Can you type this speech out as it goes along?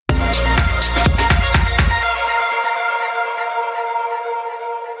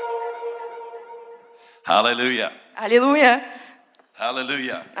Hallelujah. Аллилуйя.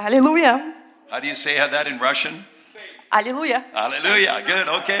 Hallelujah. Аллилуйя. How do you say that in Russian? Аллилуйя. Hallelujah. Good.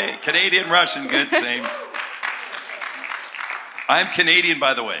 Okay. Canadian, Russian. Good. Same. I'm Canadian,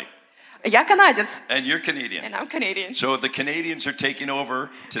 by the way. Я канадец. And you're Canadian. And I'm Canadian. So the Canadians are taking over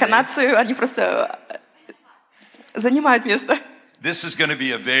today. Канадцы, они просто занимают место. This is going to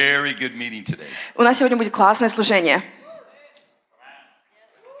be a very good meeting today. У нас сегодня будет классное служение.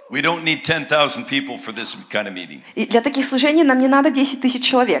 We don't need 10,000 people for this kind of meeting. И для таких служений нам не надо 10 тысяч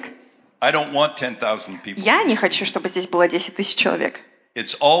человек. I don't want 10,000 people. Я не хочу, чтобы здесь было 10 тысяч человек.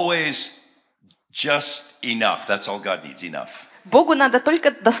 It's always just enough. That's all God needs, enough. Богу надо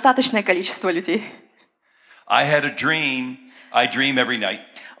только достаточное количество людей. I had a dream. I dream every night.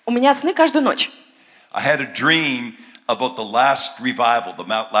 У меня сны каждую ночь. I had a dream about the last revival, the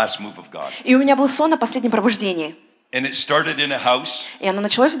last move of God. И у меня был сон о последнем пробуждении. And it started in a house. И оно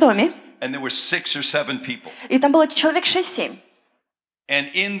началось в доме. And there were 6 or 7 people. И там было человек 6-7.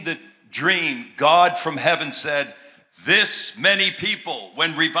 And in the dream, God from heaven said, "This many people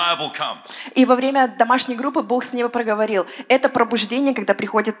when revival comes." И во время домашней группы Бог с неба проговорил: это пробуждение, когда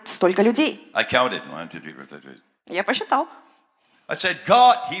приходит столько людей. I counted. 1, 2, 3, 4, 5, 6. Я посчитал. I said,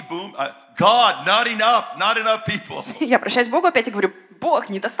 God, God, not enough people. Я обращаюсь к Богу опять и говорю: Бог,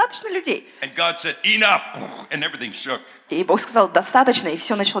 недостаточно людей. And God said, enough, and everything shook. И Бог сказал: достаточно, и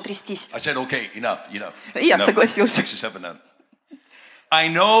все начало трястись. I said, okay, enough. И я согласился. 6 or 7 enough. I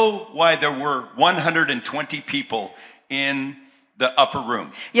know why there were 120 people in the upper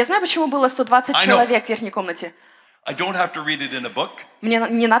room. Я знаю, почему было 120 человек в верхней комнате. I don't have to read it in a book. Мне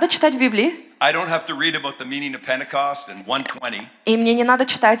не надо читать в Библии. I don't have to read about the meaning of Pentecost and 120. И мне не надо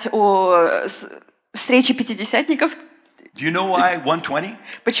читать о встрече пятидесятников. Do you know why 120?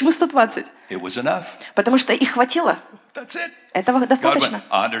 Почему 120? It was enough. Потому что их хватило. That's it. Этого достаточно.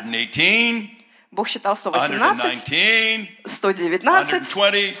 118. Бог считал 118, 119, 119,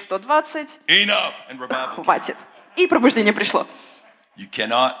 120, 120. enough, and revival. Хватит. И пробуждение пришло. You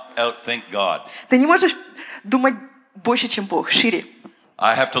cannot outthink God. Ты не можешь думать больше, чем Бог, шире.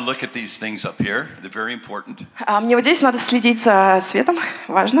 I have to look at these things up here. They're very important. Мне вот здесь надо следить за светом.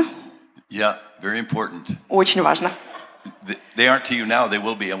 Важно. Yeah, very important. Очень важно. They aren't to you now. They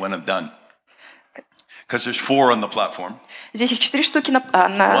will be when I'm done. Because there's 4 on the platform. Здесь их 4 штуки на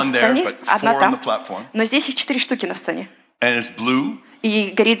One there, сцене, but 4 одна on the там. platform. Но здесь их 4 штуки на сцене. And it's blue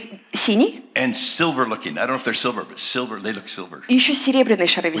И горит синий, and silver looking. I don't know if they're silver, but silver. They look silver. и еще серебряные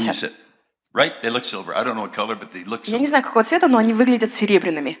шары When you висят. sit, right? They look silver. I don't know what color, but they look Я не silver. знаю, какого цвета, но они выглядят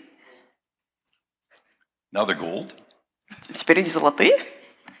серебряными. Now they're gold. Теперь они золотые.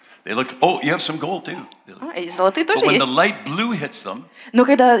 They look. Oh, you have some gold too. И золотые But тоже when the есть. light blue hits them, Но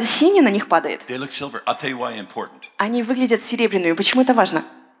когда синий на них падает, they look silver. I'll tell you why important. они выглядят серебряными. Почему это важно?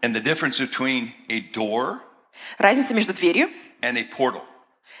 And the difference between a door Разница между дверью and a portal.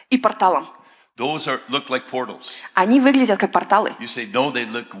 и порталом. Those look like portals. Они выглядят как порталы. You say, no, they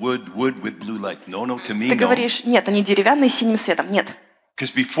look wood with blue light. No, to me, Ты no. говоришь: нет, они деревянные с синим светом. Нет.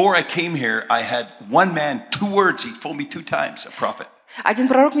 Because before I came here, I had one man, 2 words. He told me 2 times, a prophet. Один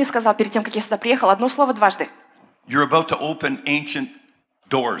пророк мне сказал перед тем, как я сюда приехал, одно слово дважды. You're about to open ancient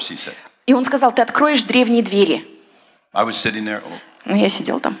doors, he said. И он сказал: ты откроешь древние двери. I was sitting there. Ну, я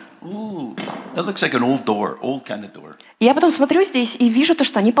сидел там. Ooh, that looks like an old door, old kind of door. И я потом смотрю здесь и вижу то,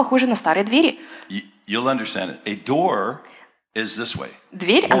 что они похожи на старые двери. You'll understand it. A door is this way.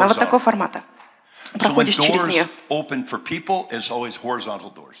 Дверь, она вот такого формата. So when Проходишь через doors нее. open for people, it's always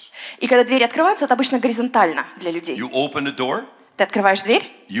horizontal doors. И когда двери открываются, это обычно горизонтально для людей. You open a door, Ты открываешь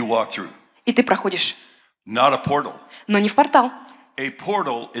дверь, you walk through. и ты проходишь. Not a portal. Но не в портал. A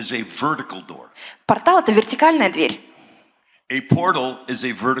portal is a vertical door. Портал — это вертикальная дверь. A portal is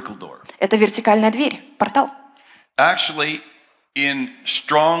a vertical door. Это вертикальная дверь. Портал. Actually, in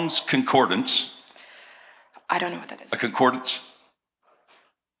Strong's Concordance, I don't know what that is. a concordance,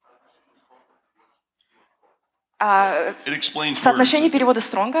 it explains В соотношении words. перевода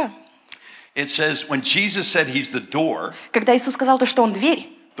Стронга, It says when Jesus said he's the door, когда Иисус сказал то, что Он дверь,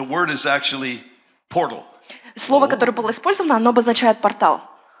 the word is actually portal. слово, которое было использовано, оно обозначает портал.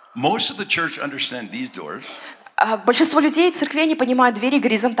 Most of the church understand these doors. Большинство людей, церквей, не понимают двери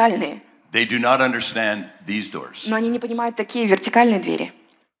горизонтальные, They do not understand these doors. но они не понимают такие вертикальные двери.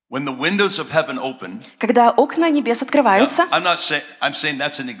 When the windows of heaven open, Когда окна небес открываются, I'm saying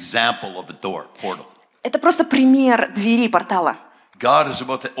that's an example of a door, portal. это просто пример двери портала. God is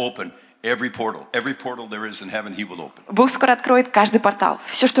about to open every portal there is in heaven, He will open. Бог скоро откроет каждый портал,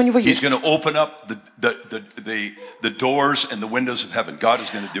 все, что у него He's есть. going to open up the doors and the windows of heaven. God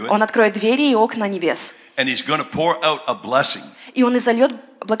is going to do it. Он откроет двери и окна небес. And he's going to pour out a blessing И Он изольет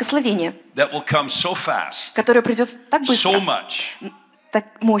благословение, that will come so fast, которое придет так быстро, so much, так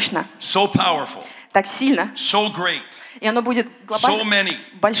мощно, so powerful, так сильно, so great, и оно будет so глобально many,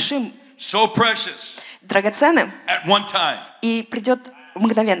 большим, so precious драгоценным, at one time. и придет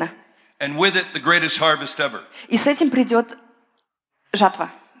мгновенно. And with it, the greatest harvest ever. И с этим придет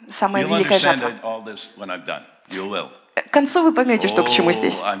жатва, самая You'll великая understand жатва. all this when I'm done. You will. К концу вы поймете, что к чему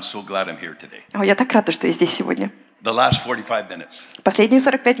здесь. Oh, I'm so glad I'm here today. О, я так рада, что я здесь сегодня. The last 45 minutes, Последние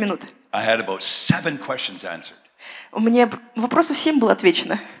 45 минут. I had about 7 questions answered. Мне вопросов 7 было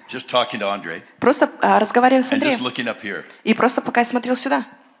отвечено. Just talking to Andre Просто разговаривая с and just Андреем. looking up here. И просто пока я смотрел сюда.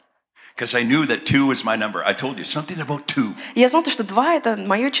 Because I knew that 2 was my number. I told you something about 2. И я знал, что 2 — это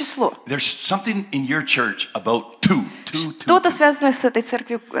мое число. There's something in your church about 2. Что-то связанное с этой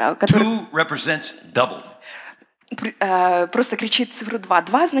церковью, которая 2 represents double. просто кричит цифру 2.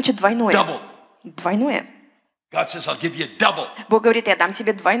 2 значит двойное. Double. Двойное. God says, I'll give you double. Бог говорит, я дам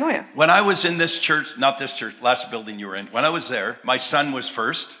тебе двойное. When I was in this church, not this church, last building you were in, when I was there, my son was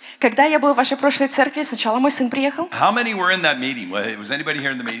first. Когда я был в вашей прошлой церкви, сначала мой сын приехал. How many were in that meeting? Was anybody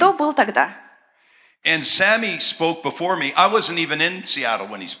here in the meeting? Кто был тогда? And Sammy spoke before me. I wasn't even in Seattle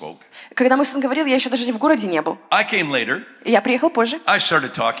when he spoke. Когда мой сын говорил, я еще даже в городе не был. I came later. Я приехал позже. I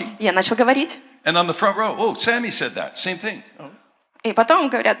started talking. Я начал говорить. And on the front row, oh, Sammy said that. Same thing. Oh. И потом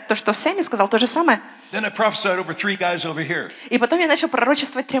говорят, то, что Сэмми сказал, то же самое. Then I prophesied over 3 guys over here. И потом я начал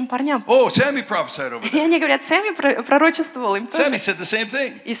пророчествовать 3 парням. Oh, Sammy prophesied over И there. они говорят, Сэмми пророчествовал им Sammy тоже. said the same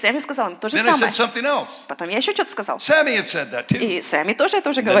thing. И Сэмми сказал им то же Then I said самое. something else. Потом я еще что-то сказал. Sammy had said that too. И Сэмми тоже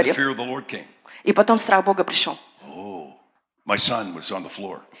это уже And then the говорил. fear of the Lord came. И потом страх Бога пришел. Oh, my son was on the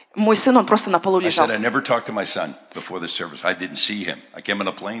floor. Мой сын, он просто на полу I лежал. said, I never talked to my son before the service. I didn't see him. I came on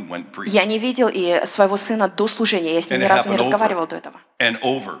a plane, went and preached. Я не видел и своего сына до служения. Я с ним And ни it разу не happened разговаривал over до этого. and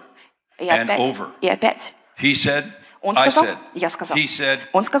over И and опять, over. и опять. He said, Он I сказал, said. я сказал. He said,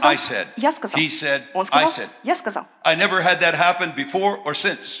 Он сказал, I said. я сказал. He said, Он I сказал, said. я сказал. I never had that happen before or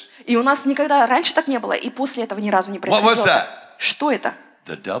since. И у нас никогда раньше так не было, и после этого ни разу не происходило. was that? Что это?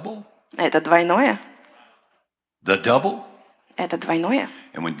 The double? Это двойное. The double? Это двойное.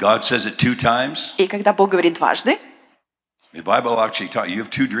 And when God says it 2 times, И когда Бог говорит дважды, the Bible actually taught you have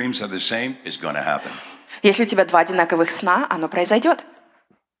 2 dreams that are the same, it's going to happen. если у тебя 2 одинаковых сна, оно произойдет.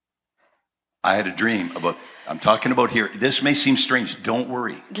 I had a dream about, I'm talking about here, this may seem strange, don't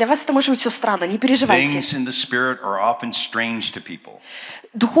worry. Для вас это может быть все странно, не переживайте. Things in the spirit are often strange to people.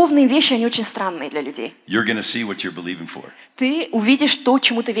 Духовные вещи, они очень странные для людей. You're going to see what you're believing for. Ты увидишь то,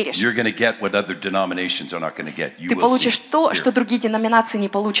 чему ты веришь. You're going to get what other denominations are not going to get. You Ты will see получишь то, here. что другие деноминации не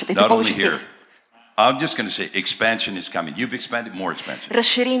получат, и ты Not only получишь here. здесь. I'm just going to say expansion is coming. You've expanded, more expansion.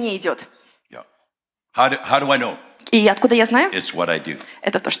 Расширение идет. Yeah. How do I know? И откуда я знаю? It's what I do.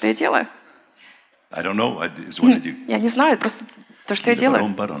 Это то, что я делаю. I don't know. It's what I do. Я не знаю, это просто то, что я делаю.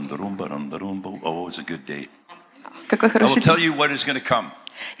 Oh, it's a good day. Какой I will хороший tell день. you what is going to come.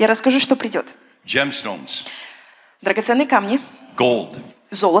 Я расскажу, что придет. Gemstones, Драгоценные камни, gold,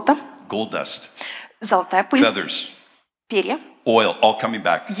 золото, gold dust, золотая пыль, feathers, перья, oil, all coming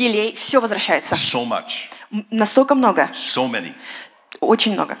back. елей, все возвращается. So much, Настолько много, so many,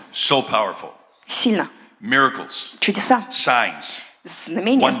 очень много, so powerful. сильно. Miracles, Чудеса, signs,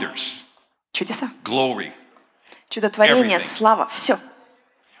 знамения, wonders, чудеса, glory. чудотворение, Everything. слава, все.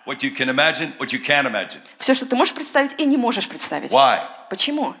 What you can imagine, what you can't imagine. Все, что ты можешь представить и не можешь представить. Why?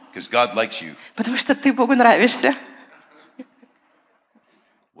 Почему? Because God likes you. Потому что ты Богу нравишься.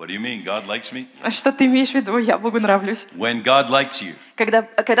 What do you mean? God likes me? А что ты имеешь в виду? Я Богу нравлюсь. When God likes you, Когда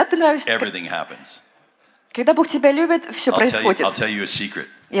ты нравишься, everything happens. когда Бог тебя любит, все I'll происходит. tell you a secret.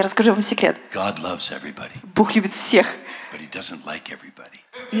 Я расскажу вам секрет. God loves everybody, Бог любит всех, but He doesn't like everybody.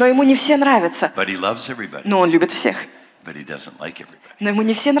 но ему не все нравятся. But He loves everybody, Но он любит всех. but He doesn't like everybody. Но ему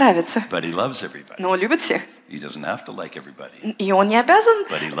не все нравятся. But He loves everybody. Но он любит всех. He doesn't have to like everybody, И он не обязан,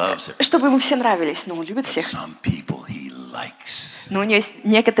 but He loves everybody. чтобы ему все нравились. Но он любит всех. Some people He likes. Но у него есть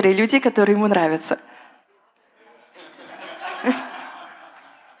некоторые люди, которые ему нравятся.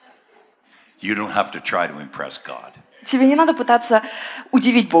 You don't have to try to impress God. Тебе не надо пытаться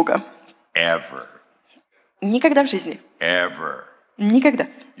удивить Бога. Ever. Никогда в жизни. Ever. Никогда.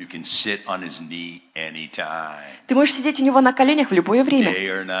 You can sit on His knee anytime, Ты можешь сидеть у него на коленях в любое время. day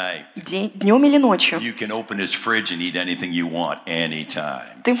or night. Днем или ночью. You can open His fridge and eat anything you want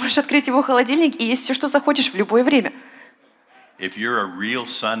anytime. Ты можешь открыть его холодильник и есть все, что захочешь в любое время. If you're a real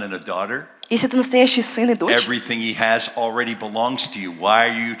son and a daughter, Если ты настоящий сын и дочь, everything He has already belongs to you. Why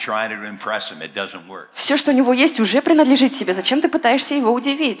are you trying to impress Him? It doesn't work. все, что у него есть, уже принадлежит тебе. Зачем ты пытаешься его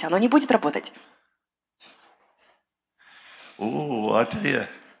удивить? Оно не будет работать. Oh, I'll tell you.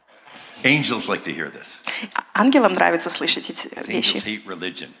 Angels like to hear this. Ангелам нравится слышать эти Angels вещи. hate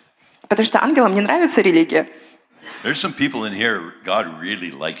religion. Потому что ангелам не нравится религия. There's some people in here, God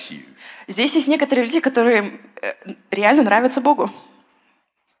really likes you. Здесь есть некоторые люди, которые реально нравятся Богу.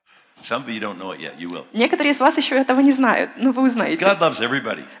 Some of you don't know it yet. You will. Некоторые из вас еще этого не знают, но вы узнаете. God loves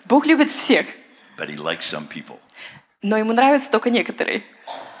everybody, Бог любит всех, but He likes some people. но ему нравятся только некоторые.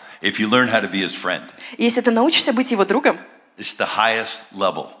 If you learn how to be His friend, И если ты научишься быть его другом, it's the highest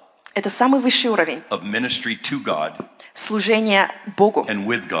level это самый высший уровень of ministry to God служения Богу and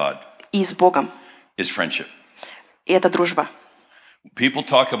with God и с Богом. is friendship. И это дружба. People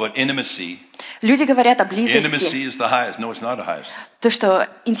talk about intimacy. Люди говорят о близости, Intimacy is the highest. No, it's not the highest. то, что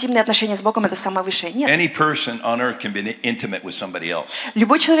интимные отношения с Богом – это самое высшее. Нет. Any person on earth can be intimate with somebody else.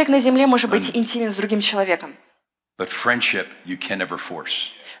 Любой человек на земле может быть интимен с другим человеком. But friendship you can never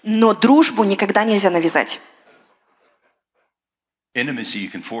force. Но дружбу никогда нельзя навязать. Intimacy you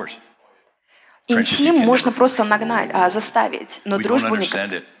can force. Friendship you Интим can можно never просто force. нагнать, заставить, но We don't дружбу understand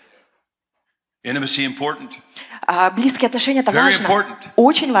никогда. it. Intimacy important. Близкие отношения – это Very важно, important.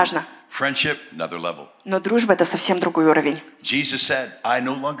 очень важно. Friendship, another level. Но дружба – это совсем другой уровень. Jesus said, I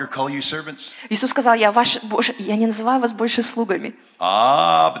no longer call you servants. Иисус сказал, я не называю вас больше слугами.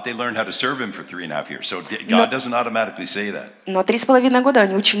 But they learned how to serve him for 3.5 years. So God doesn't automatically say that. Но 3,5 года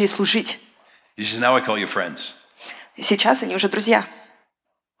они учили служить. He says, now I call you friends. Сейчас они уже друзья.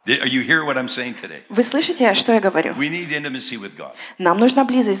 Are you hear what I'm saying today? Вы слышите, что я говорю? We need intimacy with God. Нам нужна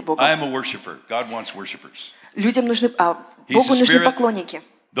близость с Богом. I am a worshiper. God wants worshipers. Людям нужны, He's Богу a нужны spirit. поклонники.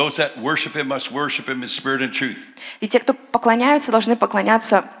 Those that worship him must worship him in spirit and truth. И те, кто поклоняются, должны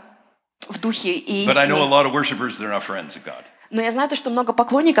поклоняться в духе и But I know a истине. lot of worshipers that are not friends of God. Но я знаю, что много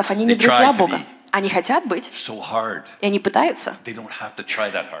поклонников, они не They друзья try to Бога. be. Они хотят быть, So hard. и они пытаются. They don't have to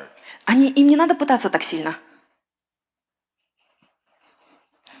try that hard. Им не надо пытаться так сильно.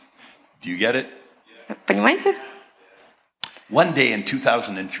 Do you get it? Понимаете? One day in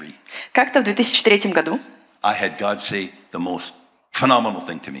 2003, Как-то в 2003 году I had God say the most phenomenal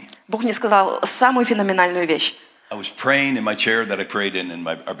thing to me. Бог мне сказал самую феноменальную вещь. I was praying in my chair that I prayed in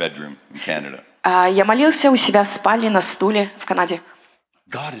our bedroom in Canada. Я молился у себя в спальне на стуле в Канаде.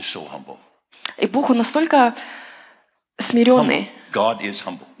 God is so humble. И Бог, он настолько смиренный. God is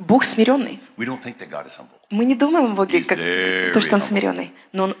humble. Бог смиренный. We don't think that God is humble. Мы не думаем о Боге, He's как very то, что Он humble. смиренный.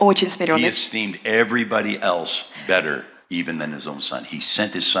 Но Он очень He смиренный. esteemed everybody else better even than his own son. He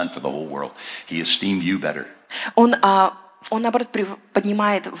sent his son for the whole world. He esteemed you better. Он наоборот,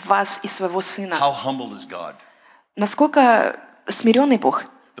 поднимает вас и своего Сына. How humble is God? Насколько смиренный Бог.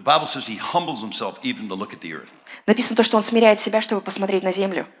 The Bible says he humbles himself even to look at the earth. Написано то, что Он смиряет себя, чтобы посмотреть на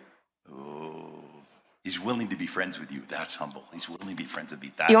землю. He's willing to be friends with you. That's humble. He's willing to be friends with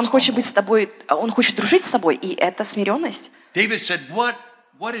me. И Он That's хочет быть humble. с тобой, Он хочет дружить с тобой, и это смиренность. David said, what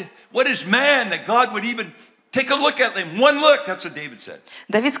is man that God would even take a look at him? One look. That's what David said.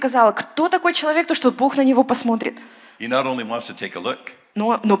 Давид сказал, кто такой человек, то что Бог на него посмотрит. He not only wants to take a look,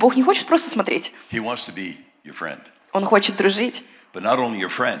 Но Бог не хочет просто смотреть. he wants to be your friend. Он хочет дружить. But not only your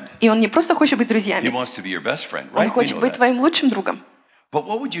friend, И Он не просто хочет быть he друзьями. wants to be your best friend, Он right? We хочет know быть that. твоим лучшим другом. But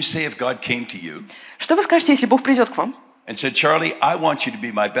what would you say if God came to you Что вы скажете, если Бог придет к вам and said, Charlie, I want you to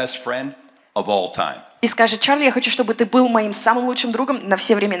be my best friend of all time? и скажет, Чарли, я хочу, чтобы ты был моим самым лучшим другом на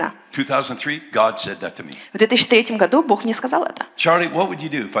все времена. 2003, God said that to me. В 2003 году Бог мне сказал это. Charlie, what would you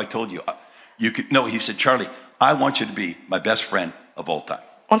do if I told you you could? No, he said, Charlie, I want you to be my best friend of all time.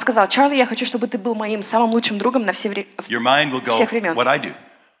 Он сказал, Чарли, я хочу, чтобы ты был моим самым лучшим другом на все Your mind will go, всех времен. what I do?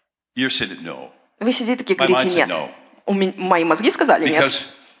 You're sitting, no. Вы сидите такие, My говорите, mind said нет. no. Мои мозги сказали нет. Because,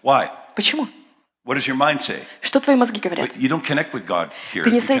 why? Почему? What does your mind say? Что твои мозги говорят? But you don't connect with God here.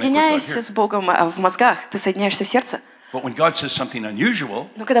 Ты не You connect with God соединяешься here. с Богом в мозгах, ты соединяешься в сердце. But when God says something unusual,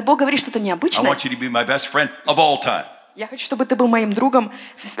 Но когда Бог говорит что-то I необычное, want you to be my best friend of all time. я хочу, чтобы ты был моим другом,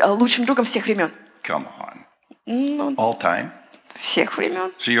 лучшим другом всех времен. Come on. Ну, All time? всех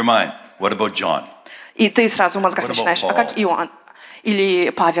времен. So your mind, what about John? И ты сразу в мозгах What about начинаешь, а Paul? как Иоанн? Или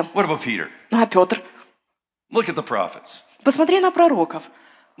Павел? What about Peter? Ну, а Петр? Look at the prophets. Посмотри на пророков.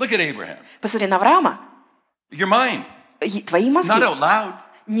 Look at Abraham. Посмотри на Авраама. Your mind, Твои мозги. not out loud.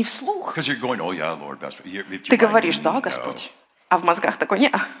 Не вслух. Because you're going, oh yeah, Lord, best friend. Ты говоришь, да, No. Господь. А в мозгах такой,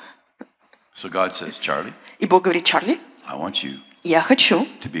 не. So God says, Charlie, И Бог говорит, Чарли, I want you я хочу,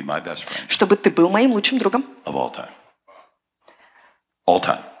 to be my best friend чтобы ты был моим лучшим другом of all time. All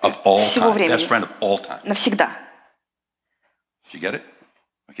time. Of all Всего time. времени. Best friend of all time. навсегда. Did you get it?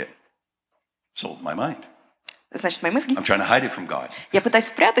 Okay. So my mind. Значит, мои мозги. I'm trying to hide it from God. Я пытаюсь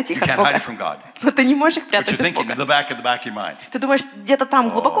спрятать You их от can't hide Бога. it from God. Но ты не можешь их But прятать you're от thinking in Бога. the back of your mind. Ты думаешь, где-то там,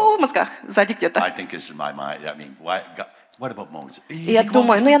 глубоко в мозгах, сзади где-то. I think it's in my mind. I mean, why? what about Moses? You И я think about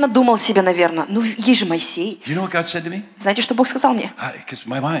думаю, Moses? ну я надумал себе, наверное, ну есть же Моисей. Do you know what God said to me? Знаете, что Бог сказал мне? Because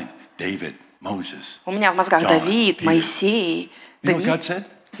my mind, David, Moses. У меня в мозгах John, Давид, Peter. Моисей, You know what God Давид. said?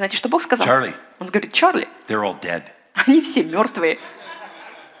 Знаете, что Бог сказал? Charlie. Он говорит, Чарли, They're all dead. они все мертвые.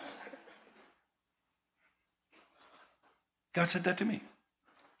 God said that to me.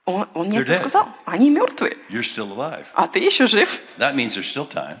 Он мне They're это dead. сказал. Они мертвые. You're still alive. А ты еще жив. That means there's still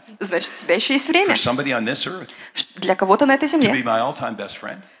time Значит, у тебя еще есть время. for somebody on this earth Для кого-то на этой to be земле. my all-time best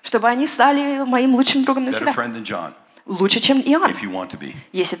friend, Чтобы они стали моим лучшим другом better навсегда. friend than John, Лучше, чем Иоанн. if you want to be.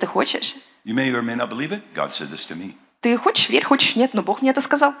 Если ты хочешь. You may or may not believe it. God said this to me. Ты хочешь верь, хочешь нет, но Бог мне это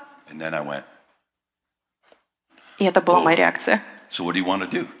сказал. And then I went, И это была Oh. моя реакция. so what do you want to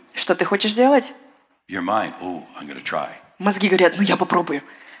do? Что ты хочешь делать? Your mind, oh, I'm going to try. Мозги говорят, ну я попробую.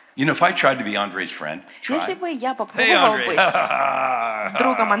 You know, if I tried to be Andre's friend, Если try. бы я Hey, попробовал Andre. быть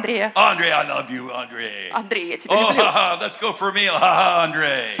другом Андрея. Andre, I love you, Andre. Андрей, я тебя Oh, люблю. let's go for a meal.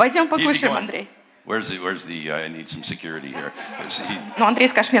 Andre. Пойдем He'd be покушаем, going, Андрей. Where's the, I need some security here. Ну, Андрей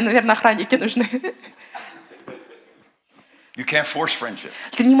скажет, мне, наверное, охранники нужны. You can't force friendship.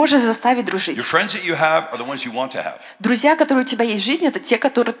 Ты не можешь заставить дружить. Your friends that you have are the ones you want to have. Друзья, которые у тебя есть в жизни, это те,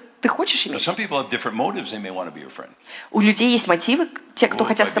 которые ты хочешь Now, иметь. some people have different motives. They may want to be your friend. У людей есть мотивы, те, кто Oh,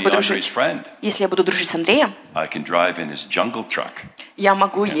 хотят if с I тобой be Andre's дружить. friend, Если я буду дружить с Андреем, I can drive in his jungle truck, я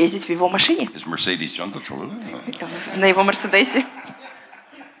могу ездить в его машине, his Mercedes jungle truck. на его Мерседесе.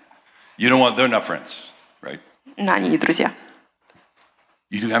 You know what? They're not friends, right? Но они не друзья.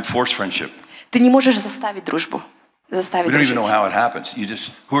 You do have forced friendship. Ты не можешь заставить дружбу, We заставить don't even дружить. know how it happens. You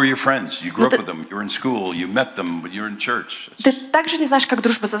just, who are your friends? You grew up ты- with them. You're in school. You met them, but you're in church. Ты также не знаешь, как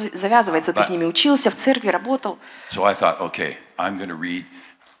дружба завязывается. Ты с ними учился, в церкви работал. So I thought, okay, I'm going to read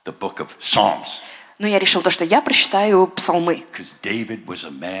the book of Psalms Но я решил то, что я прочитаю псалмы, because David was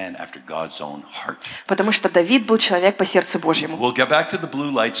a man after God's own heart. потому что Давид был человек по сердцу Божьему. We'll get back to the blue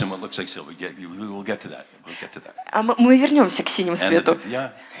lights and what looks like silver. We'll get to that. We'll get to that. А мы вернемся к синему And свету.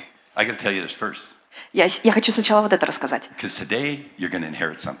 yeah, I got to tell you this first Я хочу сначала вот это рассказать. because today you're going to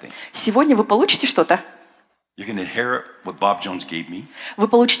inherit something. Сегодня вы получите что-то. You're going to inherit what Bob Jones gave me, Вы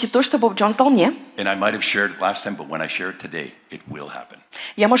получите то, что Боб Джонс дал мне. and I might have shared it last time, but when I share it today, it will happen.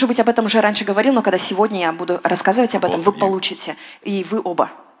 Я, может быть, об этом уже раньше говорил, но когда сегодня я буду рассказывать об этом, Both вы of you. получите. И вы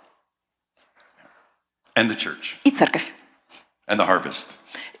оба. And the church, И церковь, and the harvest.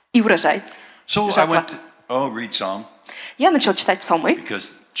 и урожай. So I Жатва. went to, read Psalm Я начал читать псалмы,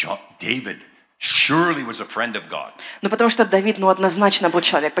 because David surely was a friend of God, но потому что Давид, однозначно был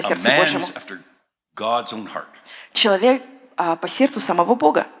человек по a сердцу man Божьему. after God's own heart. Человек по сердцу самого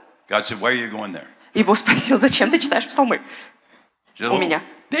Бога. God said, why are you going there? И Бог спросил, зачем ты читаешь псалмы? He said, У меня.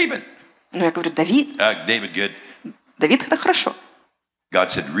 David. Ну, я говорю, Давид. David, good. Давид, это хорошо. God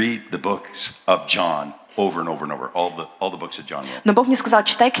said, read the books of John over and over and over. All the books that John wrote. Но Бог мне сказал,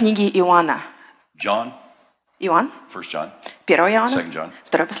 читай книги Иоанна. John, Иоанн, 1 John, 1 Иоанна, 2 John,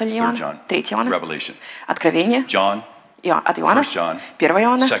 2 послание 3 Иоанна, John, 3 Иоанна, Revelation. Откровение John, от Иоанна, 1 John, 1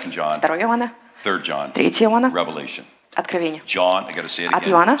 Иоанна, 2 John, 2 Иоанна, 3 John, 3 Иоанна, Revelation. Откровение. John, I got to say it От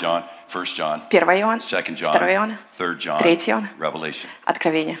again. Иоанна. John, 1 John, 1 Иоанна, 2 John, 2 Иоанна, 3 John, 3 Иоанна, Revelation.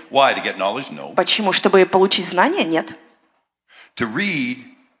 Откровение. Why? To get knowledge? No. Почему? Чтобы получить знания? Нет. To read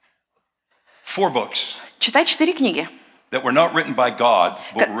 4 books Читай 4 книги, that were not written by God,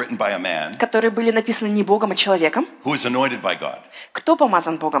 but were written by a man которые были написаны не Богом, а человеком. who was anointed by God. Кто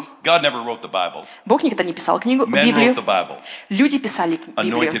помазан Богом? God never wrote the Bible. Бог никогда не писал книгу, Men wrote Библию. the Bible, Люди писали Библию,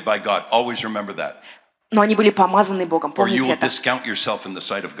 anointed by God. Always remember that. но они были помазаны Богом. Or you Помните will это. discount yourself in the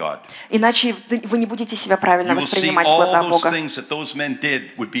sight of God. Иначе вы не будете себя правильно You will see воспринимать в all глазах those Бога. things that those men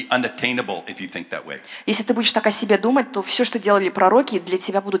did would be unattainable if you think that way. Если ты будешь так о себе думать, то все, что делали пророки, для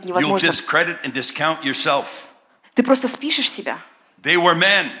тебя будут You'll невозможным. discredit and discount yourself. Ты просто спишешь себя. They were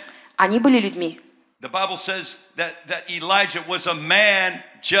men. Они были людьми. The Bible says that Elijah was a man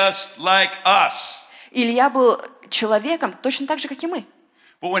just like us. Илья был человеком точно так же, как и мы.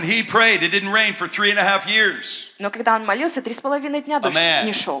 But when he prayed, it didn't rain for 3.5 years. Но когда он молился, 3,5 дня дождь Amen.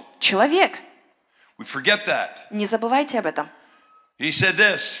 не шел. Человек. We forget that. Не забывайте об этом. He said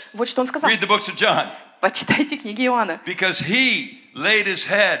this. Вот что он сказал. Read the books of John. Почитайте книги Иоанна. Because he laid his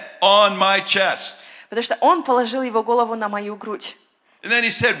head on my chest. Потому что он положил его голову на мою грудь. And then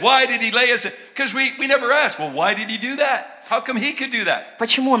he said, why did he lay his head? Because we never asked, well, why did he do that? How come he could do that?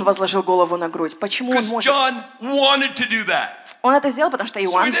 Почему он возложил голову на грудь? Почему он Because может? John wanted to do that. Он это сделал, потому что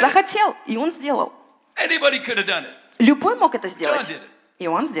Иоанн did it. захотел, и он сделал. Anybody could have done it. Любой мог это John сделать. did it. И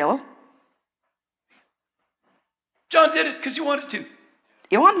он сделал. John did it because he wanted to.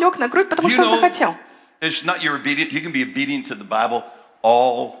 Иоанн лег на грудь, потому Do you что он know захотел. it's not your obedience. You can be obedient to the Bible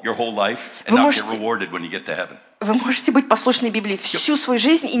all your whole life and Вы not можете- get rewarded when you get to heaven. Вы можете быть послушны Библии всю свою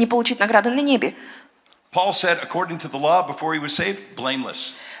жизнь и не получить награды на небе. Paul said, according to the law, before he was saved,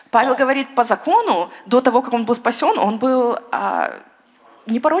 blameless. Павел говорит, по закону, до того, как он был спасен, он был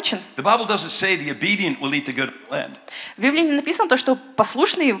непорочен. The Bible doesn't say the obedient will eat the good of the land. В Библии не написано то, что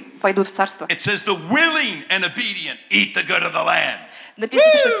послушные пойдут в царство. It says the willing and obedient eat the good of the land.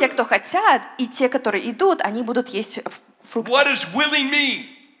 Написано, что те, кто хотят, и те, которые идут, они будут есть фрукты What does willing mean?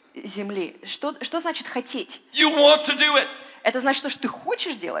 земли. Что значит хотеть? You want to do it, Это значит, что ты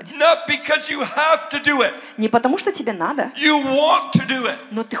хочешь делать. not because you have to do it. Не потому, что тебе надо, You want to do it,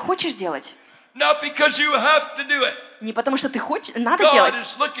 но ты хочешь делать. not because you have to do it. Не потому, что ты хочешь, надо God делать.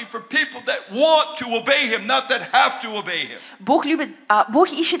 is looking for people that want to obey Him, not that have to obey Him. Бог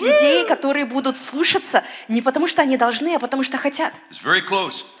ищет людей, которые будут слушаться не потому, что они должны, а потому, что хотят. It's very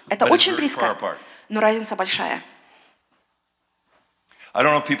close, Это but it's очень very far близко, apart. но разница большая. I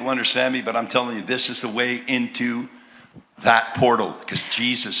don't know if people understand me, but I'm telling you, this is the way into that portal, because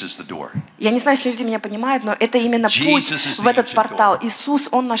Jesus is the door. Я не знаю, если люди меня понимают, но это именно путь Jesus is в the этот ancient портал. door. Иисус,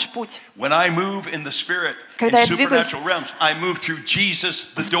 Он наш путь. When I move in the Spirit, in Когда я двигаюсь supernatural realms, I move through Jesus,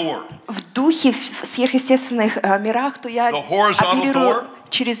 the door. В духе, в сверхъестественных мирах, то я The horizontal оперирую door.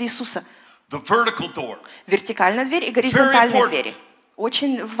 через Иисуса. The vertical door. Вертикальная дверь и горизонтальные important. двери.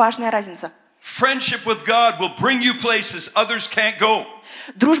 Очень важная разница. Friendship with God will bring you places others can't go.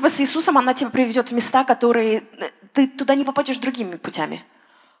 Дружба с Иисусом, она тебя приведет в места, которые ты туда не попадешь другими путями.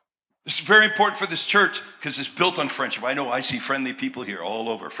 This is very important for this church because it's built on friendship. I know I see friendly people here all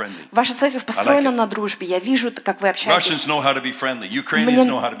over, friendly. Ваша церковь построена I like it. на дружбе. Я вижу, как вы общаетесь. Russians know how to be friendly. Ukrainians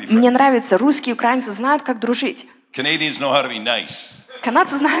know how to be Мне friendly. нравится, русские, украинцы знают, как дружить. Canadians know how to be nice.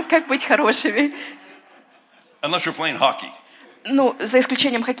 Канадцы знают, как быть хорошими. Unless we're playing hockey. Ну, за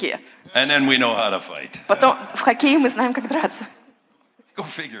исключением хоккея. And then we know how to fight. Потом в хоккее мы знаем, как драться. Go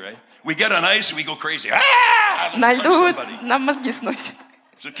figure, right? We get on ice and we go crazy. Ah! На Let's punch льду somebody. нам мозги сносит.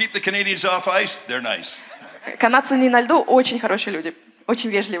 So keep the Canadians off ice. They're nice. Канадцы не на льду, очень хорошие люди. Очень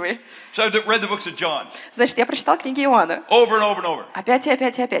вежливые. So I read the books of John Значит, я прочитал книги Иоанна. over and over and over. Опять и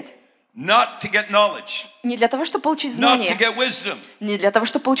опять и опять. Not to get knowledge, Не для того, чтобы получить not to знания, get wisdom, не для того,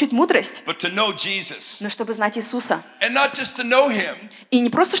 чтобы получить мудрость, but to know Jesus. но чтобы знать Иисуса. And not just to know Him, И не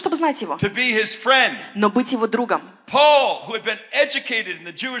просто, чтобы знать Его, to be His friend. но быть Его другом. Paul, who had been educated in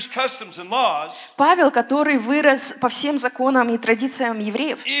the Jewish customs and laws, Павел, который вырос по всем законам и традициям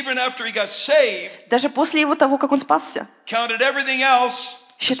евреев, even after he got saved, даже после его того, как он спасся, counted everything else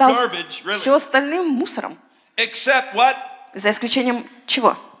as считал garbage, все really, остальным мусором. except what? За исключением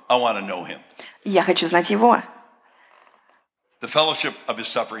чего? I want to know Him. Я хочу знать Его. The fellowship of His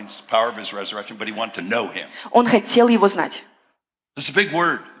sufferings, power of His resurrection, but he wanted to know Him. Он хотел Его знать. This is a big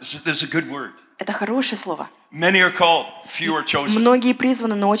word. This is a good word. Это хорошее слово. Many are called, few are chosen. Многие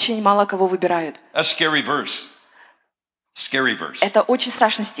призваны, но очень мало кого выбирают. That's a scary verse. Scary verse. Это очень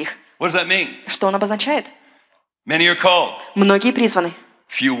страшный стих. What does that mean? Что он обозначает? Many are called, Многие призваны,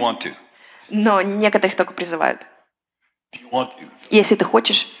 few want to. но некоторых только призывают. Do you want to? Если ты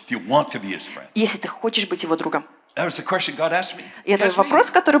хочешь, Do you want to be His friend? если ты хочешь быть Его другом. That was the question God asked me. И He это asked me.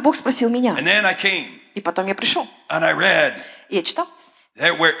 вопрос, который Бог спросил меня. And then I came И потом я пришел. and I read. И я читал.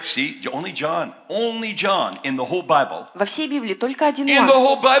 There where, see, only John in the whole Bible, Во всей Библии только один in the Иоанн.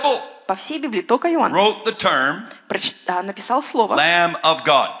 whole Bible, По всей Библии только Иоанн wrote the term написал слово Lamb of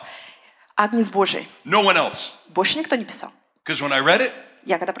God. «Агнец Божий». No one else. Больше никто не писал. Because when I read it,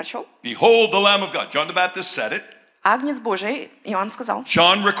 Я когда прочел, behold the Lamb of God. John the Baptist said it. «Агнец Божий», Иоанн сказал.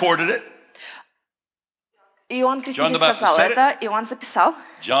 John recorded it. Иоанн John Креститель the Baptist сказал said it. это, Иоанн записал.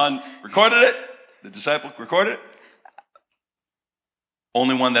 John recorded it. The disciple recorded it.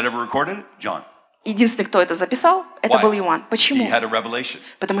 Only one that ever recorded it? John. Единственный, кто это записал, это Why? был Иоанн. He Почему? had a revelation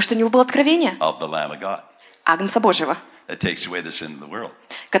Потому что у него было откровение of the Lamb of God Агнца Божьего, that takes away the sin of the world.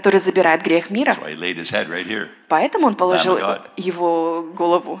 который забирает грех мира. That's why he laid his head right here. Поэтому он положил Lamb of God. его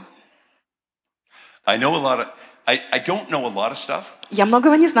голову. I don't know a lot of stuff, Я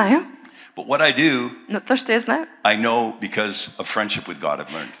многого не знаю, but what I do, но то, что я знаю, I know because of friendship with God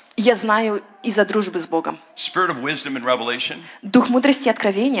I've learned. я знаю из-за дружбы с Богом. Spirit of wisdom and revelation Дух мудрости и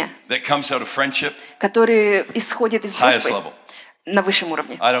откровения, that comes out of friendship, который исходит из highest дружбы level. на высшем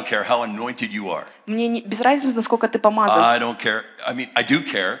уровне. I don't care how anointed you are. Мне без разницы, насколько ты помазан. I don't care. I mean, I do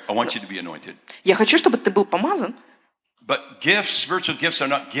care. I want you to be anointed. Я хочу, чтобы ты был помазан, But spiritual gifts are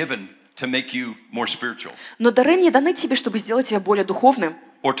not given to make you more spiritual но дары не даны тебе, чтобы сделать тебя более духовным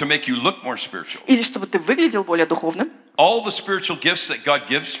or to make you look more spiritual. или чтобы ты выглядел более духовным. All the spiritual gifts that God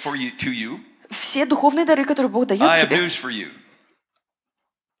gives to you, Все духовные дары, которые Бог дает I have тебе, news for you.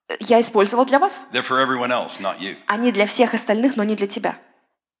 я использовал для вас. They're for everyone else, not you. Они для всех остальных, но не для тебя.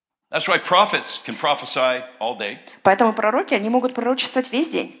 That's why prophets can prophesy all day. Поэтому пророки, они могут пророчествовать весь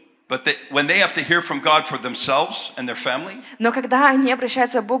день. But when they have to hear from God for themselves and their family, Но когда они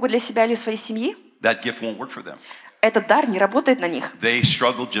обращаются к Богу для себя или своей семьи, that gift won't work for them. этот дар не работает на них. They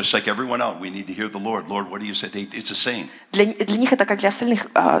struggle just like everyone else. We need to hear the Lord. Lord, what do you say? It's the same. Для них это, как для остальных,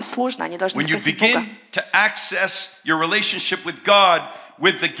 сложно. Они должны When you спросить Бога. begin to access your relationship with God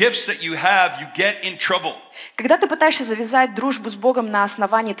with the gifts that you have, you get in trouble. Когда ты пытаешься завязать дружбу с Богом на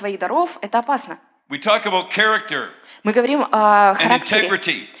основании твоих даров, это опасно. We talk about character Мы говорим о and характере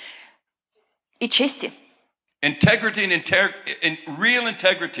integrity. и чести. Integrity and real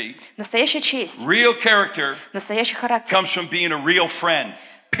integrity, Настоящая честь, real character настоящий характер comes from being a real friend.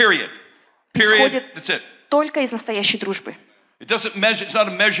 Period. Period. исходит That's it. только из настоящей дружбы. It doesn't measure. It's not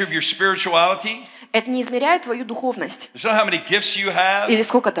a measure of your spirituality. Это не измеряет твою духовность. It's not how many gifts you have, Или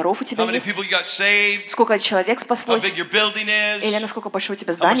сколько даров у тебя how many есть, people you got saved, сколько человек how спаслось, big your building или is, насколько большое у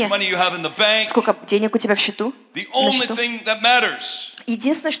тебя how much здание, money you have in the bank. сколько денег у тебя в счету. The на only счету. thing that matters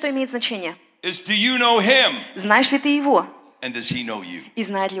Единственное, что имеет значение, is, do you know Him, знаешь ли ты его, and does He know you? и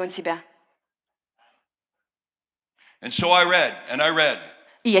знает ли он тебя. And so I read,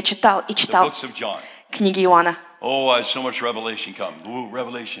 И я читал и the читал books of John. книги Иоанна, Oh, as so much revelation come. Ooh,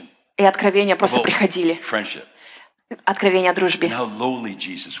 revelation. и откровения просто About приходили. friendship. Откровения о дружбе. And how lowly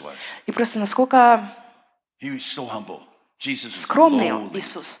Jesus was. И просто насколько He was so humble. Jesus is скромный он, lowly.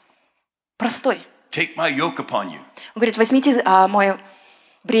 Иисус. Простой. Take my yoke upon you, Он говорит, возьмите мое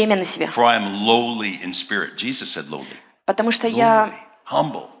бремя на себя. for I am lowly in spirit. Jesus said lowly. Потому что Lowly,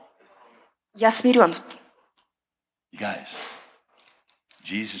 humble. я смирен. You guys,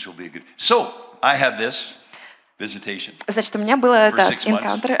 Jesus will be a good. So I had this visitation. Значит, у меня была For эта 6 months.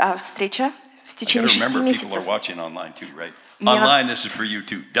 encounter, встреча в I течение gotta 6 remember, people are месяцев. watching online too, right? Мне надо- Online, this is for you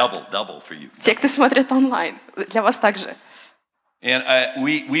too. Double for you. Те, кто смотрит онлайн, для вас также. And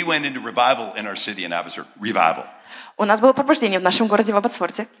we went into revival in our city in Abbotsford. Revival, У нас было пробуждение в нашем городе в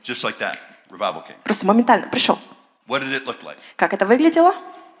Абботсфорте. just like that. Revival came. Просто моментально пришел. What did it look like? Как это выглядело?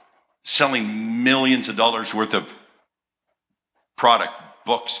 Selling millions of dollars worth of product,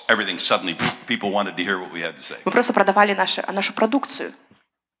 books, everything. Suddenly, people wanted to hear what we had to say. Мы просто продавали нашу продукцию.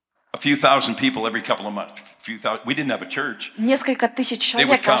 A few thousand people every couple of months. We didn't have a church. Несколько тысяч would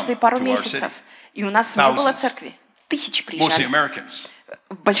человек come каждые пару to our месяцев. city. И у нас не было Thousands. церкви. Тысячи Mostly приезжали. Americans.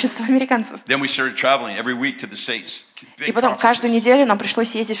 Большинство американцев. Then we started traveling every week to the States. И Big потом каждую conferences. неделю нам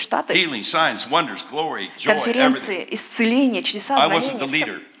пришлось ездить в Штаты. Healing, signs, wonders, glory, joy, everything. Конференции, исцеления, чудеса, I wasn't the знамения.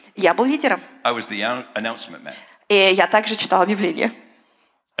 leader. всё. Я был лидером. I was the announcement man. И я также читала объявления.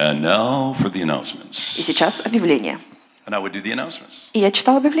 And now for the И announcements. сейчас объявления. And I would do the announcements. И я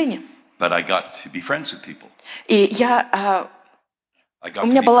читала объявления. But I got to be friends with people. И I got у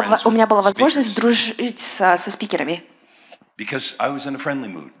to меня be была friends with возможность speakers. дружить со спикерами. Because I was in a friendly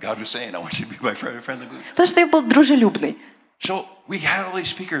mood. God was saying, I want you to be my friend in a friendly mood. Потому что я был дружелюбный. So we had all these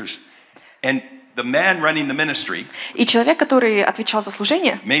speakers. And the man running the ministry И человек, который отвечал за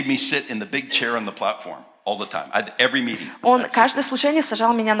служение, made me sit in the big chair on the platform all the time. Every meeting. он I'd sit каждое служение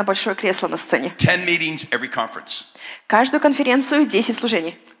сажал меня на большое кресло на сцене. 10 meetings every conference. Каждую конференцию 10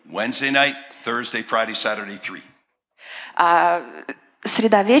 служений. Wednesday night, Thursday, Friday, Saturday, 3.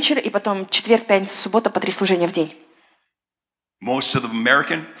 Среда вечер, и потом четверг, пятница, суббота по 3 служения в день. Most of them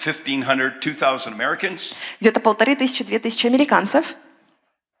American, 1,500, 2,000 Americans. Где-то 1500-2000 американцев.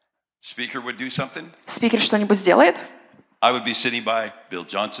 Speaker would do something. Спикер что-нибудь сделает. I would be sitting by Bill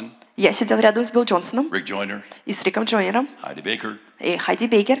Johnson, Я сидел рядом с Билл Джонсоном Rick Joyner, и с Риком Джойнером, Heidi Baker. и Хайди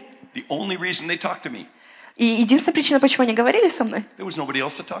Бейкер. The only reason they talked to me, И единственная причина, почему они говорили со мной, there was nobody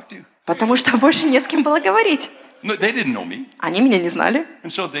else to talk to. потому что больше не с кем было говорить. No, they didn't know me. Они меня не знали,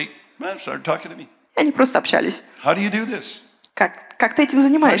 And so they started talking to me. и они просто общались. How do you do this? Как ты этим How do you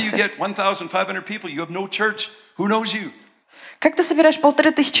занимаешься? get 1,500 people? You have no church. Who knows you? Как ты собираешь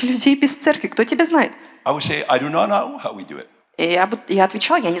 1500 людей без церкви? Кто тебя знает? I would say, I do not know how we do it. И я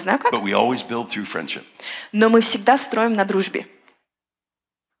отвечала, я не знаю как. But we always build through friendship. Но мы всегда строим на дружбе.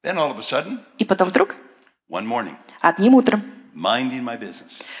 Then all of a sudden, И потом вдруг, one morning, одним утром, minding my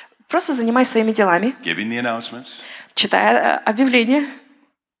business, просто занимаясь своими делами, giving the announcements, читая объявления,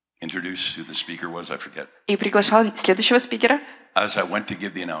 introduced who the speaker was, I forget. и приглашал следующего спикера. As I went to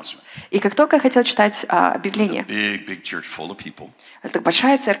give the announcement, И как только я хотел читать объявление, big church full of people, это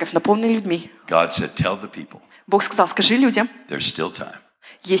большая церковь, наполненная людьми, God said, tell the people Бог сказал, скажи людям, there's still time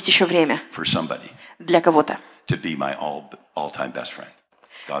есть еще время for somebody для кого-то to be my all-time best friend.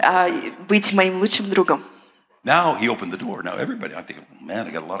 God said, быть моим лучшим другом. now he opened the door. Now everybody, I think, man,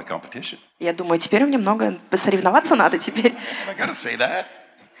 I got a lot of competition. Я думаю, теперь мне много соревноваться надо теперь. I got to say that.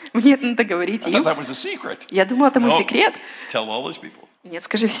 Мне это надо говорить I им. thought that was a secret. Я думала, это мой No. секрет. Tell all those people. Нет,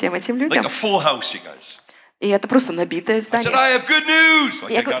 скажи всем этим Like людям. a full house, you guys. И это просто набитое I said, здание. I have good news.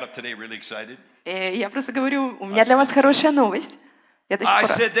 Like Я I го- got up today really excited. И я просто говорю, у меня для вас хорошая новость. Я до сих I пор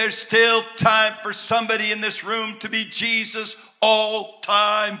рад. said, there's still time for somebody in this room to be Jesus'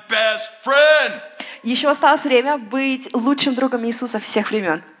 all-time best friend. Еще осталось время быть лучшим другом Иисуса всех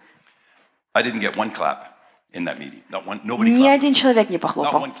времен. I didn't get one clap in that meeting. Not one. Nobody Ни clapped. один человек не Not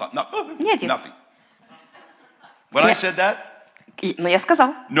похлопал. one clap. Not, Ни один. nothing. When I Yeah. said that, Но я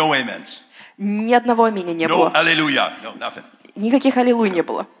сказал, no amens. ни одного аминя не No было. hallelujah. No, nothing. Никаких аллилуй не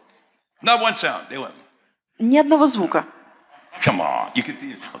было. Not one sound. They went, Ни одного звука. come on. You could,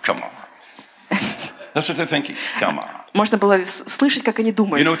 oh, come on. That's what they're thinking. Come on. Можно было слышать, как они You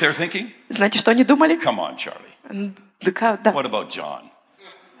думают. know what they're thinking? Знаете, что они думали? Come on, Charlie. Да, What about John?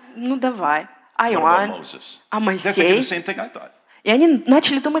 ну давай. А What about Иоанн? Moses? А They're thinking the Моисей? same thing I thought. И они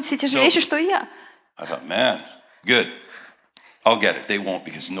начали думать все те же So- вещи, что и я. I thought, man, good. I'll get it. They won't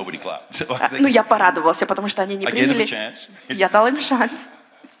because nobody clapped. So I Ну, think, я порадовался, потому что они не I gave them a приняли. chance. Я дал им шанс.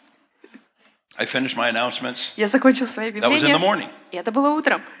 I finished my announcements. Я закончил свои That was in the объявления. morning. И это было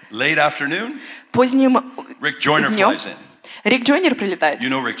утром. Late afternoon, Поздним Rick Joyner днем flies in. Рик Джойнер прилетает. You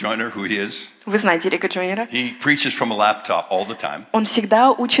know Rick Joyner, who he is? Вы знаете Рика Джойнера. He preaches from a laptop all the time. Он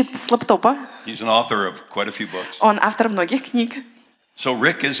всегда учит с лаптопа. He's an author of quite a few books. Он автор многих книг. So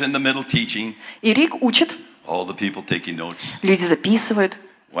Rick is in the middle teaching. И Рик учит. All the people taking notes. Люди записывают.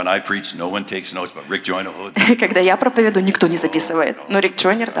 When I preach, no one takes notes, but Rick Joyner, oh, Когда я проповедую, никто не записывает. Но Рик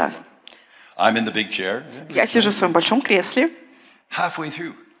Джойнер, да. I'm in the big chair. Я сижу в своем большом кресле Halfway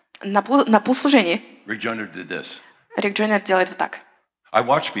through, на полслужении. Rick Joyner did this. Рик Джойнер делает вот так. I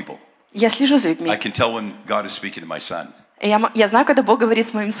watch people. Я слежу за I людьми. can tell when God is speaking to my son. И я знаю, когда Бог говорит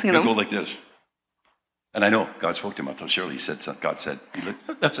с моим He'll go сыном. like this. And I know God spoke to him. I told Shirley, he said, God said, he looked,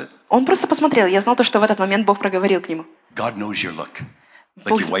 "Oh, that's it. Он просто посмотрел. Я знал то, что в этот момент Бог проговорил к нему. God knows your look. Like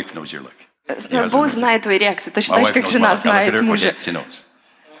Бог your з- wife knows your look. Your husband Бог knows знает твои реакции, точно My так wife же, как knows жена my look. I look at знает her, мужа. okay, she knows.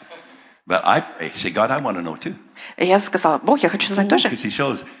 But I pray, say, God, I want to know too. И я сказала, Бог, я хочу знать тоже. Because he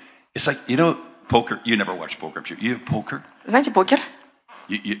shows, it's like, you know, poker, you never watch poker, I'm sure. You have poker? Знаете, покер?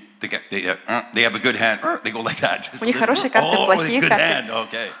 They have a good hand. They go like that. У них хорошие карты, Oh, плохие good карты. hand,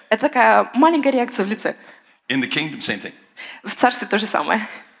 okay. Это такая маленькая реакция в лице. In the kingdom, same thing. В царстве то же самое.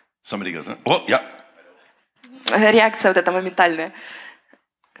 Somebody goes, oh, yeah. Реакция вот эта моментальная.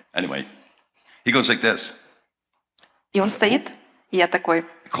 Anyway, he goes like this. И он стоит, и я такой.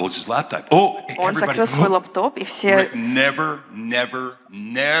 Closes his laptop. Oh, Он everybody. закрыл свой лаптоп, и все Rick never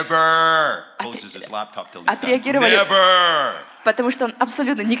closes his laptop till he's done. Отреагировали. Never. Потому что он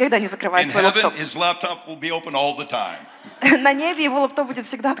абсолютно никогда не закрывает In свой heaven, лаптоп. his laptop will be open all the time. На небе его лаптоп будет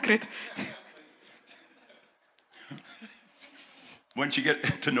всегда открыт. Once you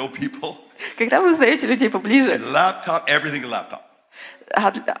get to know people, Когда вы узнаете людей поближе, laptop, everything a laptop.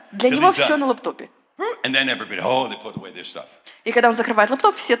 для Till него he's все done. на лаптопе. And then everybody, oh, they put away their stuff. И когда он закрывает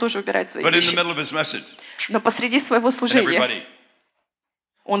лаптоп, все тоже убирают свои But in the вещи. middle of his message, Но посреди своего and служения everybody,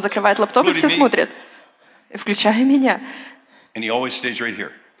 он закрывает лаптоп, и все Including me. смотрят, включая меня. and he always stays right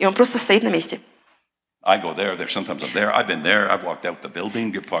here. И он просто стоит на месте. I go there, sometimes I'm there. I've been there. I've walked out the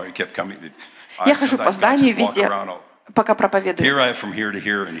building. Good part. He kept coming. Я хожу по sometimes guys зданию just walk везде, around all- пока проповедую. Here I from here to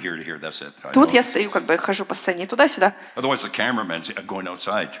here and here to here. That's it. I Тут know. я стою, как бы хожу по сцене туда-сюда. Otherwise, the cameraman's going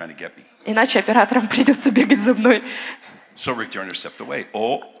outside trying to get me. Иначе операторам придется бегать за мной. So Rick Joyner stepped away.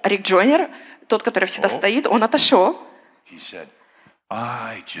 Oh, Рик Джойнер, тот, который всегда О. стоит, он отошел. he said,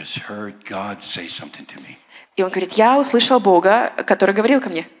 I just heard God say something to me И он говорит, я услышал Бога, который говорил ко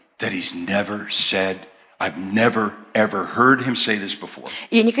мне. that he's never said. I've never, ever heard him say this before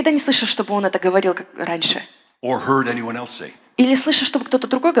И я никогда не слышал, чтобы он это говорил как раньше. or heard anyone else say Или слышал, чтобы кто-то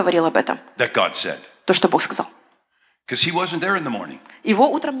другой говорил об этом. that God said. То, что Бог сказал. Because he wasn't there in the morning. Его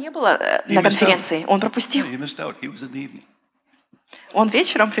утром не было He на missed конференции. Он No, пропустил. he missed out. He was in the evening. Он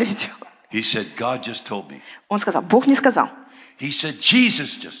вечером прилетел. He said, God just told me. Он сказал, Бог мне сказал. He said,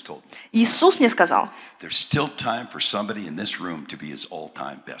 Jesus just told me. Иисус мне сказал. There's still time for somebody in this room to be his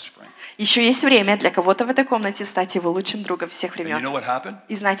all-time best friend. Еще есть время для кого-то в этой комнате стать его лучшим другом всех And you времен. know what happened?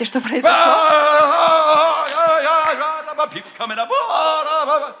 И знаете, что произошло? People coming up.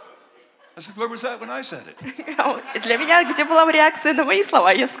 I said, where was that when I said it? Для меня, где была реакция на мои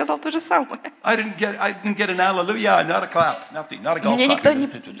слова, я сказал то же самое. I didn't get an hallelujah, not a clap, nothing, not a golf Мне clap. никто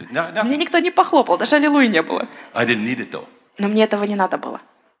не, мне никто не похлопал, даже аллилуйи не было. I didn't need it though. Но мне этого не надо было.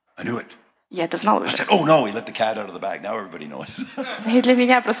 I knew it. Я это знал I уже. said, oh no, he let the cat out of the bag. Now everybody knows. И для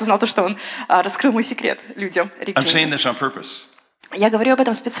меня я просто знал то, что он раскрыл мой секрет людям. Рик I'm saying Джеймс. this on purpose. Я говорю об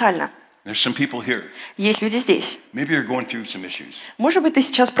этом специально. There's some people here. Есть люди здесь. Maybe you're going through some issues. Может быть, ты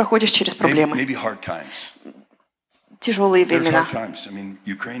сейчас проходишь через Maybe, проблемы. maybe hard times. тяжелые There's времена. hard times. I mean,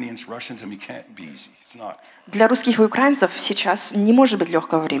 Ukrainians, Russians, I mean, can't be easy. It's not. Для русских и украинцев сейчас не может быть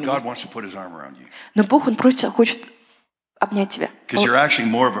легкого God времени. wants to put his arm around you. Но Бог, Он просто хочет обнять тебя. Because you're actually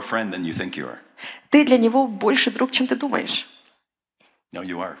more of a friend than you think you are. Ты для Него больше друг, чем ты думаешь. No,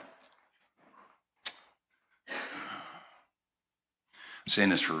 you are. I'm saying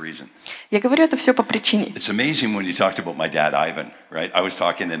this for a reason. Я говорю это все по причине. It's amazing when you talked about my dad, Ivan, right? I was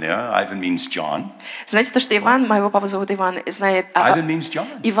talking, and Ivan means John. Знаете, то, что Иван, моего папу зовут Иван, и знает... Ivan means John.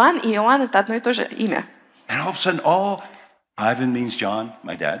 Иван и Иоанн — это одно и то же имя. And all of a sudden, oh, Ivan means John,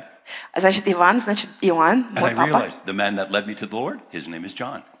 my dad. Значит, Иван, значит, Иоанн, And мой I папа. realized the man that led me to the Lord, his name is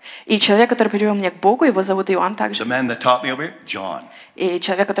John. И человек, который привел меня к Богу, его зовут Иоанн также. The man that taught me over here, John. И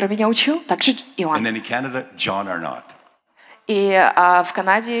человек, который меня учил, также And Иоанн. then in Canada, John Arnott. И в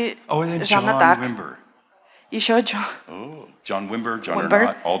Канаде Oh, and then Жанна John Так. Wimber. Еще Джон. Oh, John Wimber, John Wimber.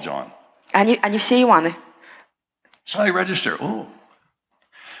 Arnott, all John. Они все Иоанны. So I register, oh.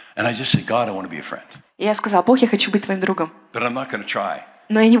 And I just said, God, I want to be a friend. И я сказала: Бог, я хочу быть твоим другом. But I'm not going to try.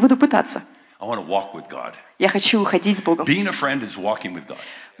 Но я не буду пытаться. I want to walk with God. Я хочу ходить с Богом. Being a friend is walking with God.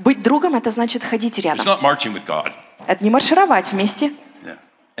 Быть другом — это значит ходить It's рядом. not marching with God. Это не маршировать вместе. Yeah.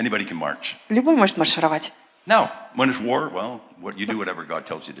 Anybody can march. Любой может маршировать. Now, when it's war, well, what you do whatever God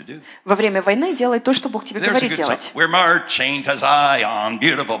tells you to do. Во время войны делай то, что Бог тебе There's a говорит good song. делать. We're marching to Zion,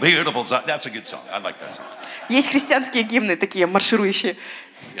 beautiful, beautiful Zion. That's a good song. I like that song. Есть христианские гимны такие марширующие.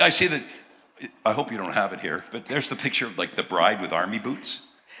 I see that. I hope you don't have it here, but there's the picture of like the bride with army boots.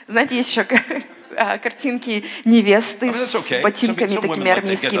 Знаете, есть еще картинки невесты I mean, that's с okay. ботинками Some women такими like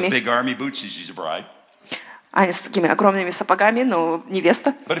they get the армейскими. big army boots. She's a bride. Они с такими огромными сапогами, но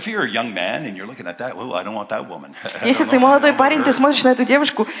невеста. But if you're a young man and you're looking at that, oh, I don't want that woman. I Если don't ты know, I молодой don't want парень, ты her. смотришь на эту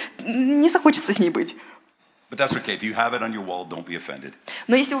девушку, не захочется с ней быть. But that's okay. If you have it on your wall, don't be offended.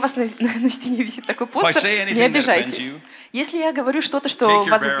 Но если у вас на стене висит такой I постер, say anything не that обижайтесь. offends you, Если я говорю что-то, что Take your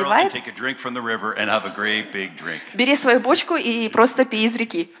вас barrel and задевает, take a drink from the river and have a great big drink. бери свою бочку и просто пей из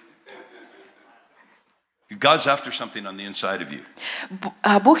реки. God's after something on the inside of you.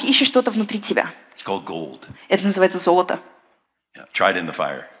 Бог ищет что-то внутри тебя. It's called gold. Это называется золото, Yeah, tried in the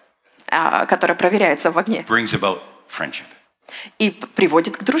fire. которое проверяется в огне Brings about friendship. и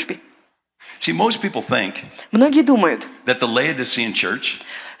приводит к дружбе. See, most people think Многие думают, that the Laodicean church,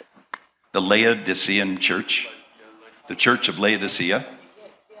 the church of Laodicea,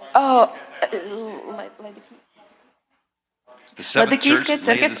 the seventh church, Ладикийская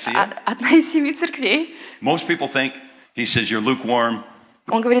церковь Laodicea, одна из 7 церквей. most people think, he says, you're lukewarm.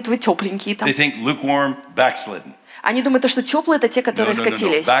 Он говорит, вы тепленькие там. They think lukewarm, backslidden. Они думают, что теплые — это те, No, которые no, no, no.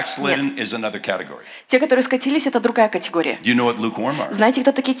 скатились. Нет. Backslidden is another category. Те, которые скатились, это другая категория. Do you know what lukewarm are? Знаете,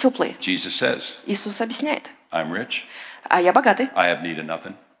 кто такие теплые? Jesus says, Иисус объясняет. I'm rich, А я богатый. I have need of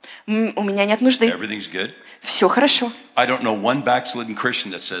nothing, У меня нет нужды. everything's good. Все хорошо. I don't know one backslidden Christian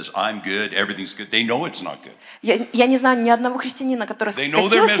that says, I'm good, everything's good. They know it's not good. Я не знаю ни одного христианина, который They know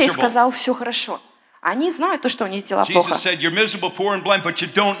they're скатился и miserable. сказал, все хорошо. Они знают то, что у них дела плохо. Jesus said, you're miserable, poor, and blind, but you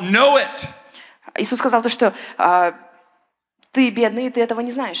don't know it. Иисус сказал то, что ты бедный, и ты этого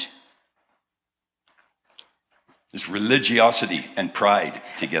не знаешь. It's religiosity and pride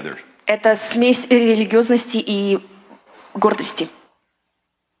together. Это смесь религиозности и гордости.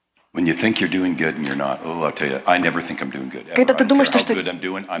 When you think you're doing good and you're not, oh, I'll tell you, I never think I'm doing good. Ever. Когда I ты don't думаешь, care how что- good I'm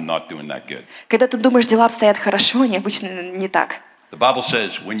doing, I'm not doing that good. Когда ты думаешь, дела обстоят хорошо, они обычно не так. The Bible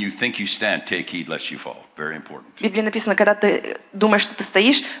says, when you think you stand, take heed lest you fall. Very important. В Библии написано, когда ты думаешь, что ты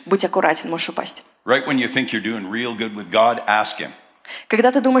стоишь, будь аккуратен, можешь упасть. Right when you think you're doing real good with God, ask Him.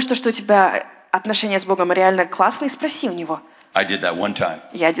 Когда ты думаешь, что у тебя отношения с Богом реально классные, спроси у Него. I did that one time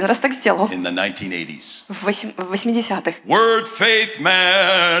Я один раз так сделал, in the 1980s. в 80-х. Word faith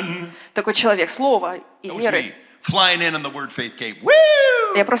man. Такой человек слова и That was me. веры. Flying in on the Word Faith Cape. Woo!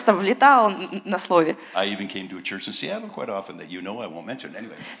 Я просто влетал на слове. I even came to a church in Seattle quite often that you know I won't mention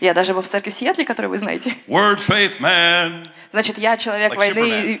anyway. Я даже был в церкви в Сиэтле, которую вы знаете. Word faith man. Значит, я человек Like войны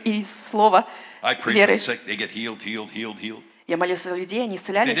Superman. и слова I prayed for веры. the sick. They get healed, healed, healed, healed. Я молился за людей, они If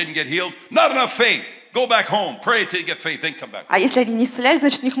they исцелялись. didn't get healed, not enough faith. Go back home. Pray till you get faith, then come back. А если они не исцелялись,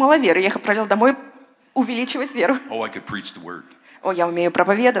 значит, у них мало веры. Я их отправлял домой увеличивать веру. Oh, I could preach the word. О, я умею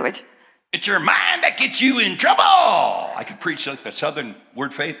проповедовать. It's your mind that gets you in trouble. I could preach like the Southern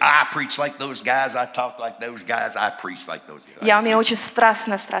Word Faith. I preach like those guys. I talk like those guys. I preach like those guys. Я умею очень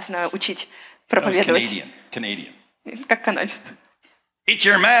страстно учить, I was проповедовать. Canadian. Как канадец. It's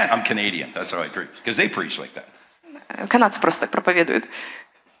your man. I'm Canadian. That's how I preach. Because they preach like that. Канадцы просто так проповедуют.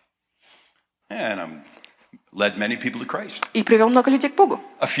 And I'm led many people to Christ. И привел много людей к Богу.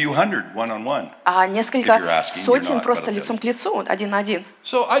 A few hundred one-on-one. А If you're несколько asking, you're сотен not, просто but I'll tell лицом you. к лицу, один на один.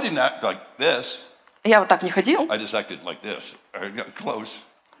 So I didn't act like this. Я вот так не ходил, I just acted like this. I got close.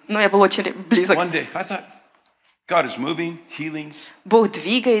 но я был очень близок. One day, I thought, God is moving, healings. Бог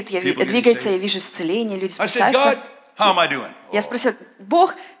двигает, People getting двигается, saved. я вижу исцеление, люди I said, God, спасаются. how am I doing? Я спросил,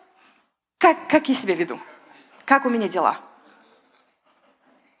 Бог, как я себя веду? Как у меня дела?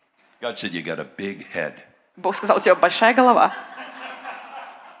 God said, you got a big head. Бог сказал, у тебя большая голова.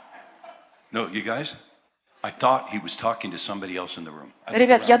 No, you guys, I thought he was talking to somebody else in the room.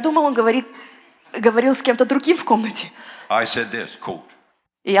 Ребят, я думал, он говорил с кем-то другим в комнате. I said this, quote,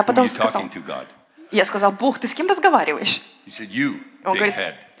 И я who are потом you сказал, talking to, God? я сказал, Бог, ты с кем разговариваешь? He said, you, Он big говорит,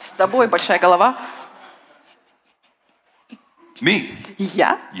 head. с тобой большая голова. Me,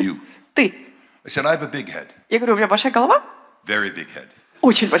 Я? you. Ты. I said, I have a big head, Я говорю, у меня большая голова? very big head.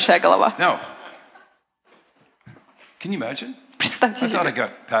 Очень большая голова. Now, can you imagine? Представьте I thought I себе. got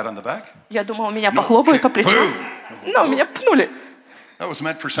a pat on the back. Я думала, меня No, похлопают по kick. плечу. Boom. Но меня пнули. That was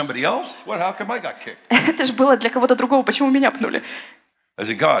meant for somebody else. What? How come I got kicked? Это же было для кого-то другого. Почему меня пнули? I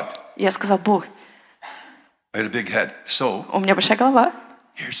said, God, Я сказал, Бог, I had a big head. So у меня большая голова.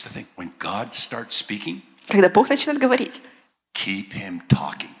 here's the thing: when God starts speaking, Когда Бог начнет говорить, keep Him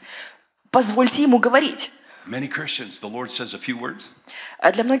talking. позвольте Ему говорить. Many Christians, the Lord says a few words.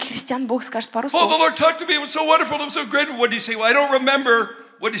 А для многих христиан Бог скажет пару Oh, the слов. Lord talked to me. It was so wonderful. It was so great. What did He say? Well, I don't remember.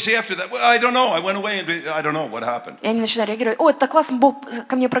 What did He say after that? Well, I don't know. I went away and I don't know what happened. И они начинают реагировать. О, это так классно, Бог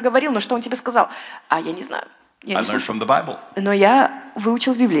ко мне проговорил, но что Он тебе сказал? А я не знаю. Я I не learned слушал. from the Bible. Но я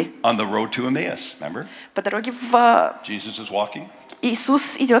выучил в Библии. On the road to Emmaus, remember? По дороге в... Jesus is walking.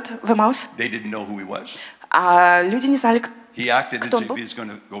 Иисус идет в Эмаус, They didn't know who He was. а люди не знали, He acted as Кто он if был? He was going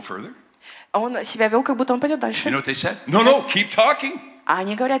to go further. а он себя вел, как будто он пойдет You дальше. know what they said? No, no, keep talking. А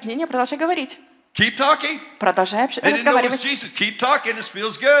они говорят, не, продолжай говорить. Keep talking. Продолжай They didn't know it was разговаривать. Jesus. Keep talking. This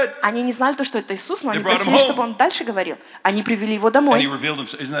feels good. Они не знали то, что это Иисус, но They они brought him просили, home. чтобы он дальше говорил. Они привели его And He домой. revealed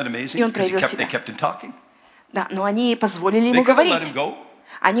Himself. Isn't that amazing? И он Because проявил they себя. kept Him talking. Да, но они позволили They ему couldn't let говорить. Him go.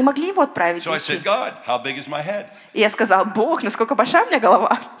 Они могли его отправить. So I идти. said, God, how big is my head? И я сказал, Бог, насколько большая у меня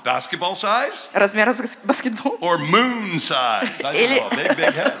голова? Basketball size Размером с баскетбол? or moon size? I don't Или know. Big,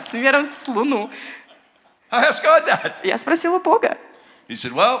 big head. размером с Луну? I asked God that. Я спросила Бога. He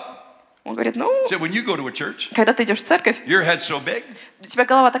said, well, Он говорит, ну, he said, when you go to a church, когда ты идешь в церковь, your head's so big, у тебя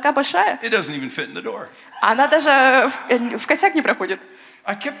голова такая большая, it doesn't even fit in the door. она даже в косяк не проходит.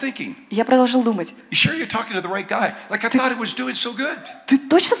 I kept thinking, Я продолжил думать, you sure you're talking to the right guy? Like I thought it was doing so good. ты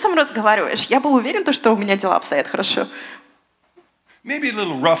точно со мной разговариваешь? Я был уверен, то, что у меня дела обстоят хорошо. Maybe a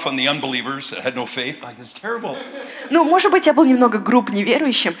little rough on the unbelievers that had no faith. Like, it's terrible. Ну, может быть, я был немного груб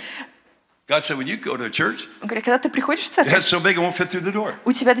неверующим. God said, when you go to a church, Он говорит, когда ты приходишь в your церковь, head's so big it won't fit through the door.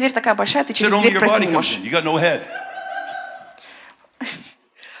 у тебя дверь такая большая, ты He said, через only дверь your пройти body не comes можешь. in. You got no head.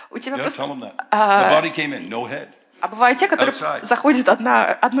 У тебя Yeah, просто... tell them that. The body came in, no head. А бывают те, которые Outside. заходят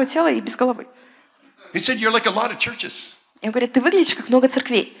одно тело и без головы. He said, you're like a lot of churches. И он говорит, ты выглядишь как много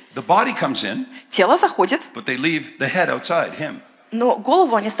церквей. The body comes in, Тело заходит, but they leave the head outside, him. но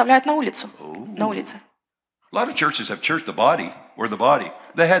голову они оставляют на улицу. На улице. A lot of churches have church, the body, or the body.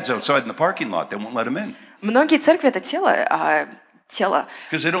 The head's outside in the parking lot. They won't let him in. Многие церкви это тело, а тело,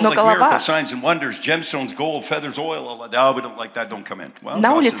 Because they don't но like голова miracle signs and wonders, gemstones, gold, feathers, oil, all that. Oh, we don't like that, don't come in. Well, на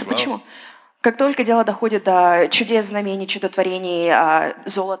God улице. says, well, Почему? Как только дело доходит до чудес, знамений, чудотворений,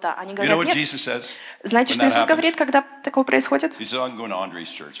 золота, они you know говорят, what нет. Jesus says? Знаете, when что that Иисус happens? говорит, когда такое происходит? He said, I'm going to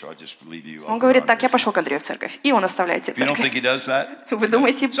Andre's church, so I'll just leave you. I'll Он go to говорит, так, я Andre's." пошел к Андрею в церковь. И он оставляет тебе If you don't think церковь. he does that, Вы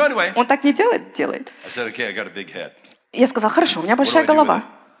думаете, So anyway. он так не делает? Делает. I said, okay, I got a big head. Я сказал, хорошо, у меня What do большая I do with голова.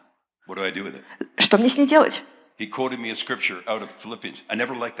 it? What do I do with it? Что мне с ней делать? He quoted me a scripture out of Philippians. I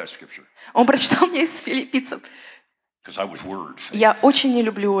never liked that scripture Он прочитал мне из Филиппийцев. because I was word faith. Я очень не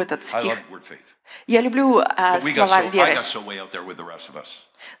люблю этот I стих. loved word faith. Я люблю But we got слова so, I веры. got so way out there with the rest of us.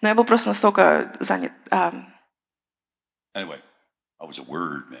 Но я был просто настолько занят. Anyway, I was a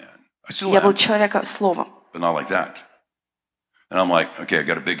word man. I still Я был am, человеком словом. but not like that. And I'm like, okay, I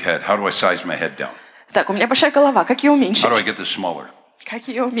got a big head. How do I size my head down? Так, у меня большая голова. Как ее How do I уменьшить? get this smaller? Как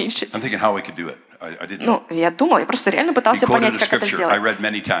ее уменьшить? I'm thinking how I could do it. I didn't know. Ну, я думал, я просто реально He пытался quoted понять, a как это scripture I сделать. read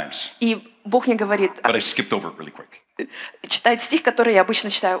many times, И Бог мне говорит, but I skipped over it really quick. читает стих, который я обычно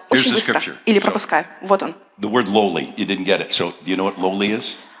читаю Here's очень the быстро. scripture. Или So- пропускаю. Вот он. The word lowly, you didn't get it. So do you know what lowly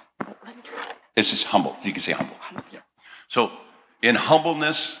is? It's just humble. You can say humble. Yeah. So in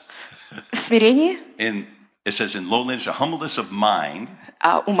humbleness, В смирении it says in lowliness, a humbleness of mind,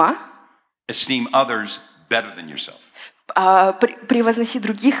 ума esteem others better than yourself. превозноси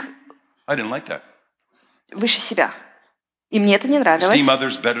других I didn't like that. выше себя. И мне это не Esteem нравилось.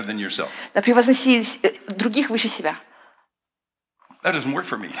 others better than yourself. Да, превозноси других выше себя. That doesn't work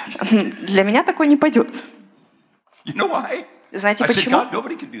for me. Для меня такое не пойдет. You know why? Знаете I said, почему? God,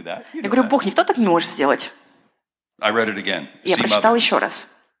 nobody can do that. You Я know говорю, that. Бог, никто так не может сделать. I read it again. Я Esteem прочитал others. еще раз.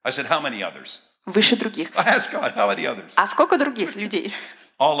 I said, how many others? Выше других. I asked God, how many others? А сколько других людей?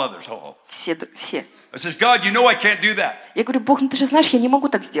 All others. All. Все. I says, God, you know I can't do that. Я говорю, Бог, ну ты же знаешь, я не могу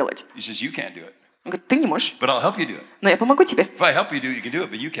так сделать. He says, you can't do it. Он говорит, ты не можешь, But I'll help you do it. но я помогу тебе. If I help you do it, you can do it,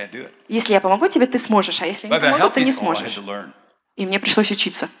 but you can't do it. Если я помогу тебе, ты сможешь, а если не But if I помогу, help ты you, не I had сможешь. to learn. И мне пришлось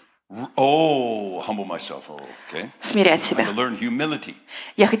учиться, Humble myself. Oh, okay. смирять I had себя. to learn humility.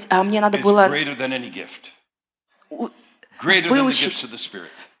 Мне надо It's было greater than any gift. у- Greater than the выучить gifts of the Spirit.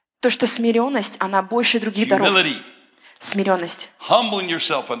 то, что смиренность, она больше других даров. Humility. Смиренность. Humbling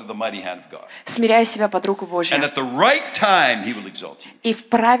yourself under the mighty hand of God. Смиряя себя под руку And Божью. at the right time, He will exalt you. И в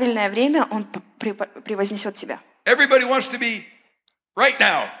правильное время Он превознесет тебя. Everybody wants to be right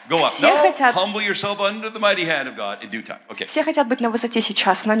now. Go up. Все No, хотят- humble yourself under the mighty hand of God in due time. Okay. Все хотят быть на высоте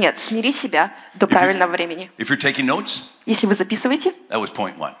сейчас, но нет, смири себя до правильного времени. If you're taking notes, Если вы записываете, that was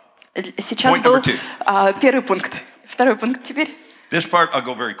point one. сейчас Point был number первый пункт. Второй пункт теперь. This part, I'll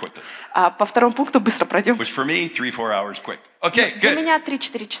go very quickly, По второму пункту быстро пройдем. which for me, 3-4 hours quick. Okay, Для good. меня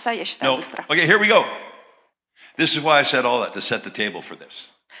 3-4 часа, я считаю, No. быстро. Okay, here we go. This is why I said all that, to set the table for this.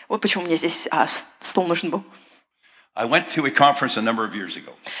 Вот почему мне здесь стол нужен был. I went to a conference a number of years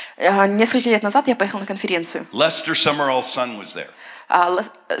ago. Несколько лет назад я поехал на конференцию. Lester Summerall's son was there.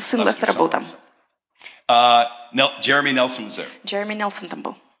 Сын Lester Лестера был там. Summerall's son. Jeremy Nelson was there. Джереми Нелсон там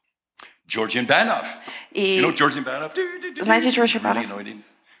был. Georgian Banov. И You know Georgian Banov? Знаете Georgian Really Banov? anointing.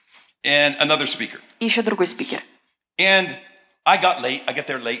 And another speaker. еще другой спикер. And I got late. I got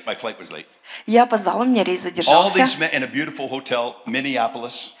there late. My flight was late. Я опоздала, у меня рейс All задержался. these men in a beautiful hotel,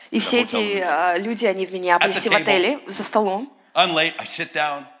 Minneapolis. И все The hotel эти люди, они в Миннеаполисе, At the в отеле, за столом. I'm late. I sit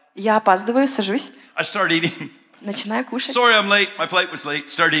down. Я опаздываю, сажусь, I start eating. начинаю кушать. Sorry, I'm late. My flight was late.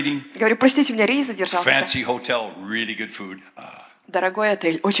 Start eating. Говорю, простите, у меня рейс задержался. Fancy hotel, really good food. Дорогой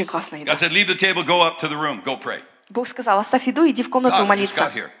отель, очень классная еда. God said, leave the table, go up to the room, go pray. Бог сказал, оставь еду, иди в комнату God, I just молиться.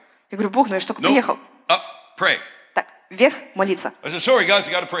 got here. Я говорю, Бог, ну я же только No, приехал. up, pray. Так, вверх молиться. I said, sorry, guys,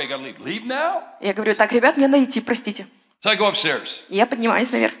 I got to pray. I got to leave. Leave now? Я говорю, так, ребят, мне надо идти, простите. So I go upstairs. И я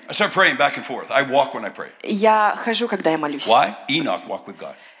поднимаюсь наверх. I start praying back and forth. I walk when I pray. Я хожу, когда я молюсь. Why? Enoch walked with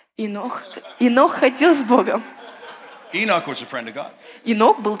God. Инох ходил с Богом. Enoch was a friend of God.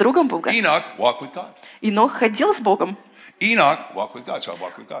 Инох был другом Бога. Enoch walked with God. Инох ходил с Богом. Enoch walked with God, so I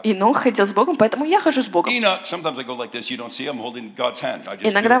walk with God. Инох ходил с Богом, поэтому я хожу с Богом. Enoch, sometimes I go like this. You don't see, I'm holding God's hand. I just do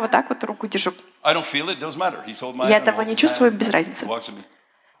Иногда it. вот так вот руку держу. I don't feel it, doesn't matter. He's holding my Я hand. I'm этого holding не his чувствую, hand. без разницы. He walks with me.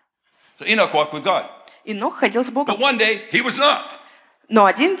 So Enoch walked with God. Инох ходил с But Богом. one day, he was not. Но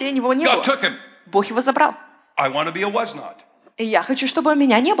один день его не God было. took him. Бог его забрал. I want to be a was not. И я хочу, чтобы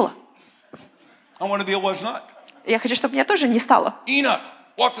меня не было. I want to be a was not. Я хочу, чтобы меня тоже не стало. Enoch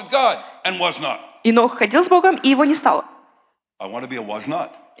walked with God and was not. Инох ходил с Богом, и его не стало. I want to be a was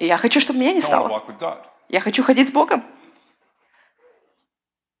not. И я хочу, чтобы меня не I want to стало. walk with God. Я хочу ходить с Богом.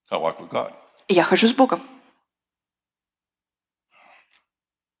 I walk with God. И я хожу с Богом.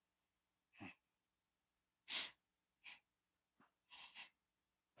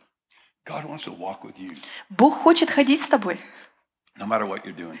 God wants to walk with you, Бог хочет ходить с тобой. no matter what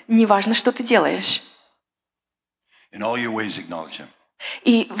you're doing. Неважно, что ты делаешь. In all your ways, acknowledge Him.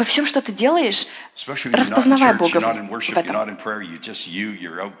 И во всем, что ты делаешь, Especially when you're not in распознавай church, Бога you're not in в worship, you're этом. not in prayer,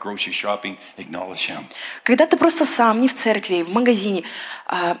 you're out grocery shopping, acknowledge Him. Когда ты просто сам, не в церкви, в магазине,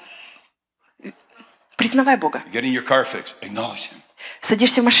 признавай Бога. You're getting your car fixed, acknowledge Him.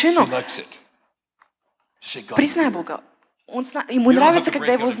 Садишься в машину, He likes it. Say, God, признай you're Бога. Ему You don't have нравится, to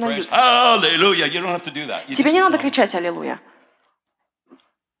когда break его out in praise. узнают. Hallelujah. You don't have to do that. You Тебе just не надо acknowledge. кричать «Аллилуйя».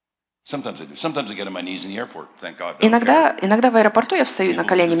 Sometimes I do. Sometimes I get on my knees in the airport. Thank God. I don't care. Иногда в аэропорту я встаю на People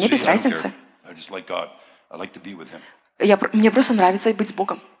колени, мне see, без I don't разницы. care. I just like God. I like to be with Him. Мне просто нравится быть с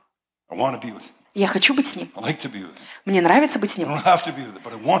Богом. I want to be with Him. Я хочу быть с Ним. I like to be with Him. Мне нравится быть с I Ним. don't have to be with Him,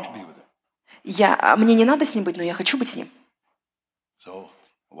 but I want to be with Him. Мне не надо с Ним быть, но я хочу быть с Ним. So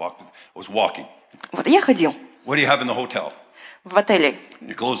I was walking. Вот я ходил What do you have in the hotel? в отеле,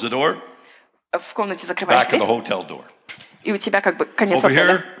 You close the door, в комнате закрываешь back of the дверь, hotel door. и у тебя как бы конец Over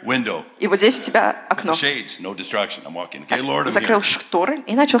отеля. here, window. И вот здесь у тебя окно. Shades, no distraction. I'm walking. Okay, Lord, I'm Закрыл here. шторы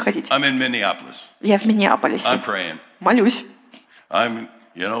и начал ходить. I'm in Minneapolis. Я в Миннеаполисе. I'm praying. Молюсь.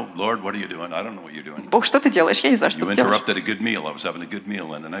 Lord, what are you doing? I don't know what you're doing. Бог, что ты делаешь? Я не знаю, что You ты делаешь. interrupted a good meal. I was having a good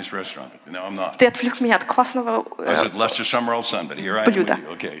meal in a nice restaurant. But now I'm not. Ты отвлек меня от классного I said, Lester Summerall's son, but here I am with блюда. you.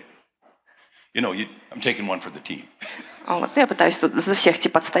 Okay. I'm taking one for the team. Вот, я пытаюсь тут за всех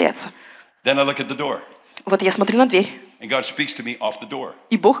типа отстояться. Then I look at the door, Вот я смотрю на дверь, and God speaks to me off the door.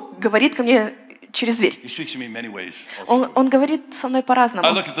 и Бог говорит ко мне через дверь. He speaks to me in many ways. all sorts Он, of ways. он говорит со мной I по-разному.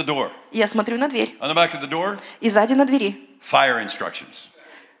 look at the door. Я смотрю на дверь, On the back of the door, и сзади на двери fire instructions.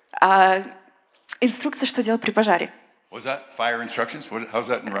 инструкция, что делать при пожаре. What's that? Fire instructions? How's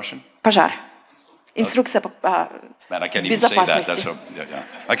that in Russian? Пожар. Инструкция Man, I can't even say that. That's безопасности. yeah.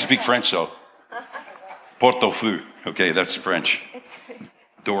 I can speak French, so. Porte-feu. Okay, that's French.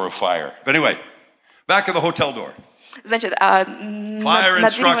 Door of fire. But anyway, back of the hotel door. Значит, Fire на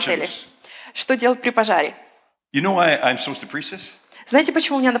двери в отеле. instructions. Что делать при пожаре? You know why I'm supposed to preach this? Знаете,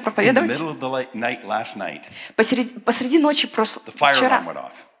 почему мне надо In the проповедовать? middle of the night last night, Посреди ночи просто the fire alarm вчера went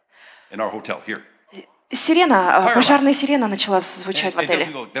off in our hotel here. сирена, Fire пожарная сирена начала звучать в It doesn't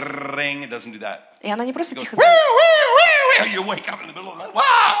отеле. go drrrring, it doesn't do that. И она не просто It goes, тихо woo, звучит. woo, woo, woo. You wake up in the middle of the night. Wow,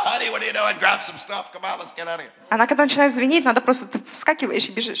 honey, what are you doing? Grab some stuff. Come on, let's get out of here. Она когда начинает звенеть, надо просто ты вскакиваешь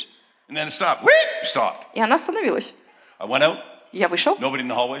и бежишь. And then it stopped. Woo, stopped. И она остановилась. I went out. Я вышел, Nobody in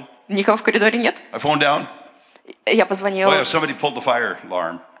the hallway. никого в коридоре нет. I phoned down. Я Oh позвонил. yeah, somebody pulled the fire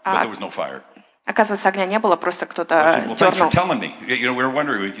alarm, but there was no fire. Оказывается, огня не было, просто I кто-то said, well, thanks for дернул. telling me. You know, we were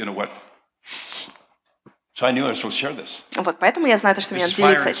wondering, you know what. So I knew I was supposed to share this. Вот поэтому я знаю, что мне This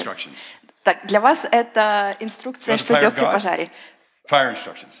надо is fire делиться этим. instructions. Так, для вас это инструкция, Not the что fire делать of при God. пожаре. Fire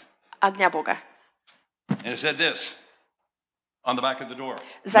instructions. Огня Бога. And it said this on the back of the door.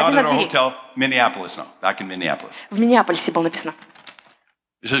 Сзади Not на at our двери. hotel, Minneapolis, no, back in Minneapolis. В Миннеаполисе было написано.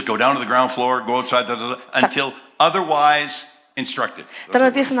 It says go down to the ground floor, go outside, until otherwise instructed. That's Там what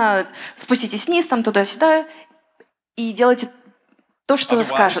it was. написано, спуститесь вниз, там туда-сюда, и делайте то, что Otherwise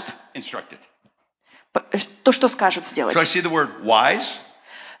скажут. instructed. То, что скажут сделать. So I see the word wise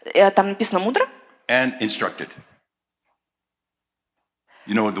Там написано мудро. and instructed.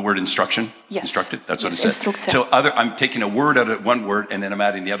 You know the word instruction? Yes. Instructed? That's what Yes, it says. instrukcja. So I'm taking a word out of one word and then I'm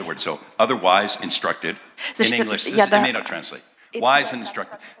adding the other word. So otherwise instructed in Значит, English. я It да- may not translate. Wise and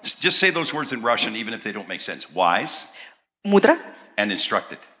instructed. Just say those words in Russian even if they don't make sense. Wise Мудро. and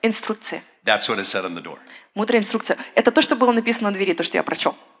instructed. Инструкция. That's what it said on the door. Мудрая инструкция. Это то, что было написано на двери, то, что я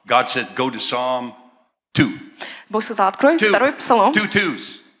прочел. God said, go to Psalm 2. Бог сказал, открой второй псалом. 2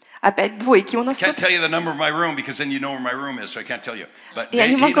 twos. Опять двойки у нас Can't тут. tell you the number of my room because then you know where my room is, so I can't tell you. But Я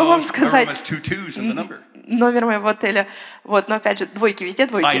he не могу вам knows my room сказать. has 2 twos in the number. Номер моего отеля. Вот, но опять же, двойки везде, I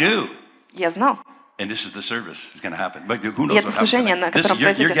двойки. knew. Я знал. And this is the service. It's going to happen. But who knows И это what's служение, happening? на Listen, котором you're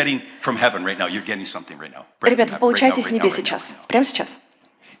произойдет. getting from heaven right now. You're getting something right now. Bread Ребят, from вы heaven, получаете right с now, небес right now, сейчас. right now. Прямо сейчас.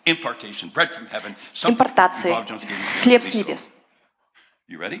 Impartation, bread from heaven. Something Импортации. Bob Jones gave me. Хлеб с небес.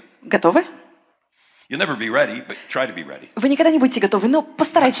 You ready? Готовы? You'll never be ready, but try to be ready. Вы никогда не будете готовы, но I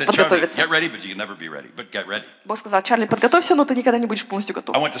постарайтесь said, Charlie, подготовиться. get ready, but you can never be ready. But get ready. Бог сказал, Чарли, подготовься, но ты никогда не будешь полностью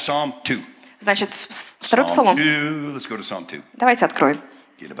готов. I went to Psalm 2. Значит, второй Psalm псалом. 2. Let's go to Psalm 2. Давайте откроем.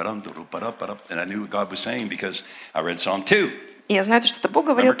 And I knew what God was saying because I read Psalm 2. И я знаю, что это Бог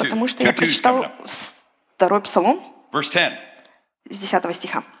говорил, Number two. потому что Two я twos прочитал coming второй псалом Verse 10. с 10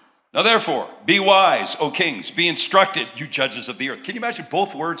 стиха. Now therefore, be wise, O kings, be instructed, you judges of the earth. Can you imagine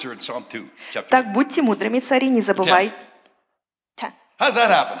both words are in Psalm 2, chapter 1? Так будьте мудрыми, цари, не забывайте. How's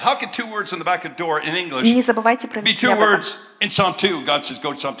that happen? How can 2 words on the back of the door in English Не забывайте be править 2 об этом. words in Psalm 2? God says,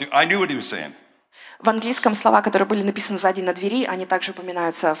 go to Psalm 2. I knew what he was saying. В английском слова, которые были написаны сзади на двери, они также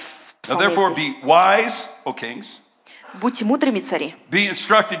упоминаются в Now псалме therefore, здесь. be wise, O kings, Будьте мудрыми, цари, be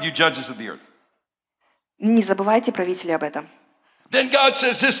instructed, you judges of the earth. не забывайте, правители, об этом. Then God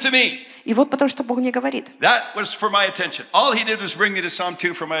says this to me. И вот потому, что Бог мне говорит. That was for my attention. All he did was bring me to Psalm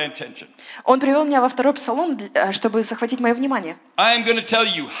 2 for my attention. Он привел меня во второй псалом, чтобы захватить мое внимание. I am going to tell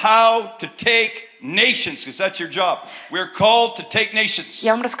you how to take nations, because that's your job. We're called to take nations.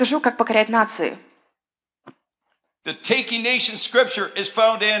 Я вам расскажу, как покорять нации. The taking nations scripture is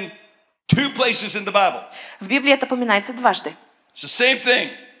found in 2 places in the Bible. В Библии это упоминается дважды. It's the same thing.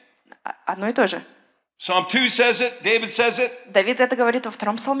 Одно и то же. Psalm 2 says it, David says it, Давид это говорит во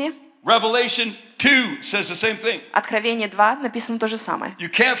втором псалме. Revelation 2 says the same thing. Откровение 2 написано то же самое. You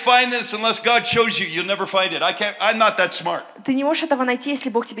can't find this unless God shows you. You'll never find it. I'm not that smart. Ты не можешь этого найти, если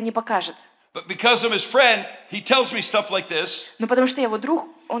Бог тебе не покажет. But because I'm his friend, he tells me stuff like this. Но потому что я его друг,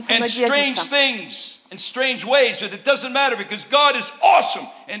 он со And мной strange делится. things in strange ways, but it doesn't matter because God is awesome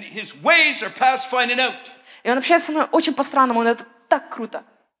and his ways are past finding out. И он общается со мной очень по-странному, но это так круто.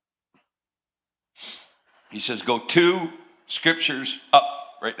 He says, go 2 scriptures up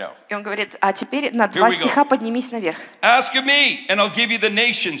right now. И он говорит, а теперь на Here 2 we go. стиха поднимись наверх. Ask of me, and I'll give you the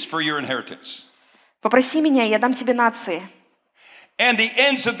nations for your inheritance, Попроси меня, я дам тебе нации. and the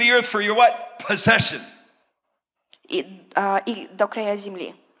ends of the earth for your what? Possession. И до края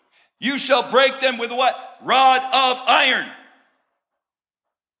земли. You shall break them with what? Rod of iron.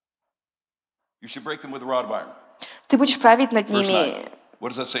 You should break them with a rod of iron. Ты будешь править над Verse ними What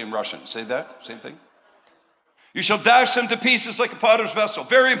does that say in Russian? Say that? Same thing? You shall dash them to pieces like a potter's vessel.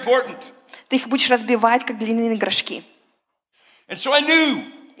 Very important. Ты их будешь разбивать, как глиняные горшки. And so I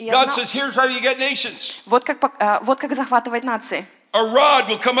knew. Я God знал. says, here's how you get nations. Вот как захватывать нации. A rod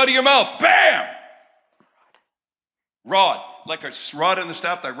will come out of your mouth. Bam! Rod. Like a rod in the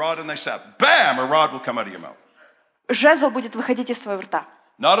staff, thy rod and thy staff. Bam! A rod will come out of your mouth. Жезл будет выходить из твоего рта.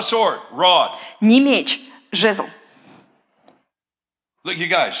 Not a sword. Rod. Не меч, жезл. Look, you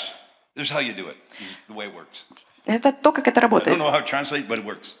guys. This is how you do it. This is the way it works. Это то, как это I don't работает. know how to translate, but it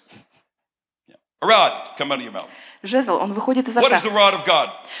works. Yeah. A rod come out of your mouth. Жезл, он выходит изо What рта. is the rod of God?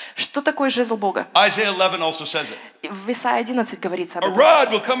 Что такое жезл Бога? Isaiah 11 also says it. В Исайя 11 говорится об A этом. rod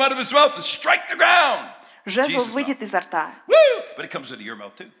will come out of his mouth and strike the ground. Жезл Jesus' выйдет изо рта. Woo! But it comes into your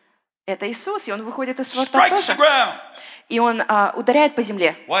mouth too. Это Иисус, и он выходит из своего рта Strikes the тоже. ground. И он ударяет по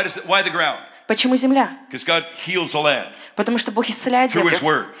земле. Why the ground? Почему земля? Because God heals the land Потому что Бог исцеляет through землю His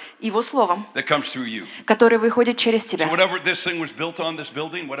word Его словом, that comes through you. который выходит через тебя. So whatever this thing was built on, this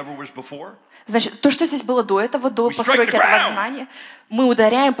building, whatever was before, Значит, то, что здесь было до этого, до We strike постройки the этого ground. знания, мы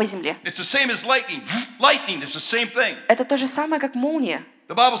ударяем по земле. it's the same as lightning. Lightning is the same thing. Это то же самое, как молния.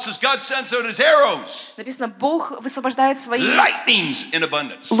 The Bible says God sends out His arrows, Написано, Бог высвобождает свои lightnings in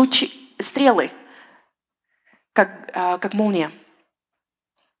abundance. лучи, стрелы, как молния.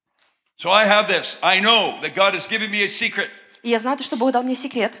 So I have this. I know that God has given me a secret. И я знаю, что Бог дал мне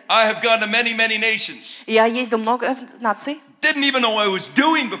секрет. I have gone to many, many nations. Я ездил много наций. Didn't even know what I was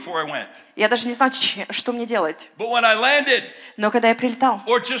doing before I went. Я даже не знаю, что мне делать. But when I landed, Но когда я прилетал,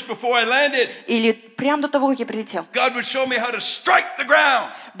 or just before I landed, или прямо до того, как я прилетел, God would show me how to strike the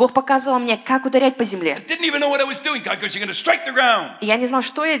ground. Бог показывал мне, как ударять по земле. I didn't even know what I was doing. God goes, you're going to strike the ground. И я не знал,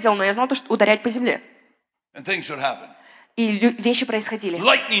 что я делал, но я знал, что ударять по земле. And things would happen. И вещи происходили.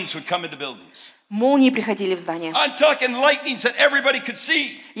 Lightnings would come into buildings. Молнии приходили в здание. I'm talking lightnings that everybody could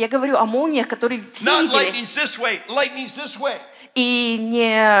see. Я говорю о молниях, которые все Not видели. lightnings this way, lightnings this way. И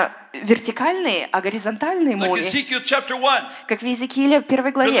не вертикальные, а горизонтальные Like молнии. Ezekiel chapter 1. Как в Иезекииле 1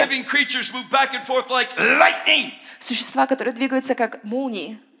 The главе. living creatures move back and forth like lightning. Существа, которые двигаются как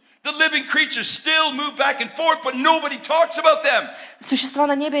молнии. The living creatures still move back and forth, but nobody talks about them. Существа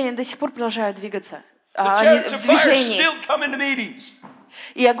на небе, они до сих пор продолжают двигаться. The Они chariots of в fire движении. still come into meetings.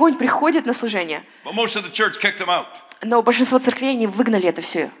 И огонь приходит на служение. But most of the church kicked them out. Но большинство церквей, они выгнали это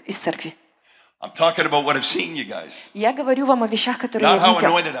все из церкви. I'm talking about what I've seen, you guys. Я говорю вам о вещах, которые Not я how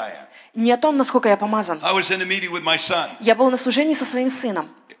видел. anointed I am. Не о том, насколько я помазан. I was in a meeting with my son. Я был на служении со своим сыном.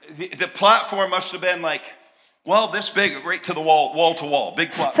 The platform must have been like, well, this big, right to the wall, wall to wall,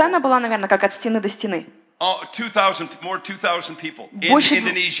 big platform. Сцена была, наверное, как от стены до стены. Oh, 2,000 people in Больше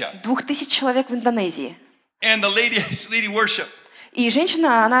Indonesia. 2000 человек в Индонезии. And the lady is leading worship. И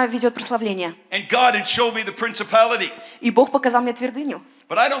женщина, она ведет прославление. And God had showed me the principality. И Бог показал мне твердыню.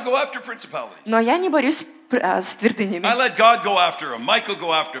 But I don't go after principalities. Но я не борюсь с твердынями. I let God go after him. Michael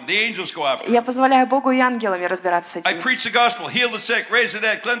go after him. The angels go after him. Я позволяю Богу и ангелами разбираться с I этим. preach the gospel, heal the sick, raise the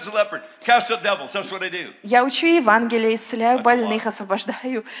dead, cleanse the leopard, cast out devils. That's what I do. Я учу Евангелие, исцеляю That's a больных, lot.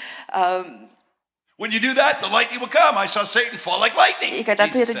 освобождаю. When you do that, the lightning will come. I saw Satan fall like lightning. И когда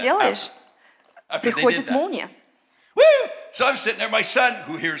ты Jesus это said, делаешь, after they did приходит that. молния. Woo! So I'm sitting there, my son,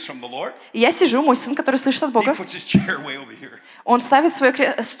 who hears from the Lord, И я сижу, мой сын, который слышит от he Бога, puts his chair way over here. он ставит свой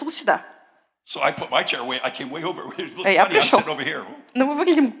стул сюда. So I put my chair way, I came way over. It was a little Я funny, I'm пришел. sitting over here. Но мы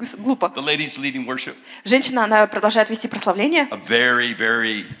выглядим глупо. The lady's leading worship. Женщина, она продолжает вести прославление. A very,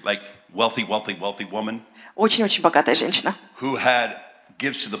 very like wealthy woman Очень-очень богатая женщина, who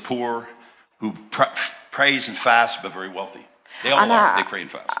gives to the poor, who prays and fasts, but very wealthy. They all are. They pray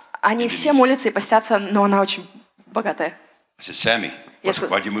and fast. Они все молятся и постятся, но она очень богатая. I said, Sammy, Yes,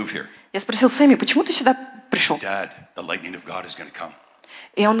 why'd you move here? Я спросил Сэмми, почему ты сюда пришел? Dad, the lightning of God is going to come.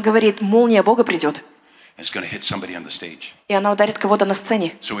 И он говорит, молния Бога придет. And it's going to hit somebody on the stage. И она ударит кого-то на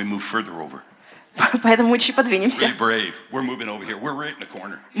сцене. So we move further over. Поэтому мы чуть подвинемся. Really brave. We're moving over here. We're right in the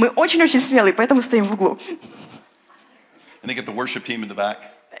corner. Мы очень-очень смелые, поэтому стоим в углу. And they get the worship team in the back.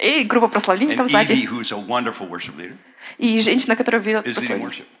 И группа прославления там And Evie, сзади. who's a wonderful worship leader, И женщина, которая ведет is leading прославление.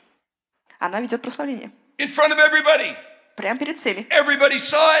 worship. Она ведет прославление. In front of everybody. Прямо перед всеми. Everybody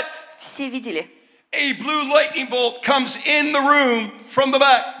saw it. Все видели. A blue lightning bolt comes in the room from the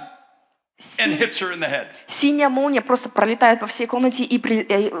back and hits her in the head. Синяя молния просто пролетает по всей комнате и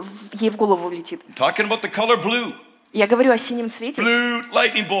ей в голову летит. I'm talking about the color blue. Я говорю о синем цвете. Blue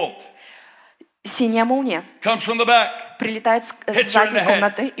lightning bolt Синяя молния comes from the back. прилетает Hits her in сзади the head.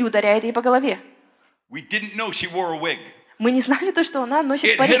 комнаты и ударяет ей по голове. We didn't know she wore a wig. Мы не знали то, что она носит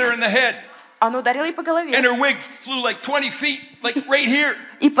It hit her парик. in the head. Она ударила ей по голове. And her wig flew like 20 feet, like right here.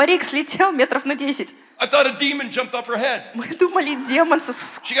 И парик слетел метров на 10. I thought a demon jumped off her head. Мы думали, демон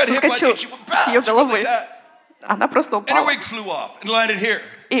She got hit by соскочил it. She went, с ее "Bah!" She went головы. like that. Она просто And her упала. wig flew off and landed here.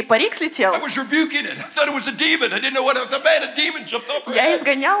 И парик слетел. I was rebuking it. I thought it was a demon. I didn't know what it was. Man, a demon jumped off her Я head.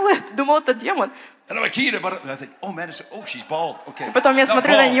 изгоняла это, думала, это демон. And I'm like, Keita, but I think, oh man, she's bald. Okay. И потом я Not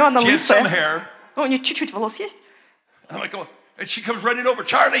смотрю на bald. нее, она She has some лысая. hair. Ну, у нее чуть-чуть волос есть. And I'm like, oh, and she comes running over.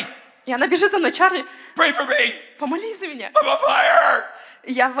 Charlie, И она бежит за мной, Чарли, pray for me. помолись за меня. I'm on fire.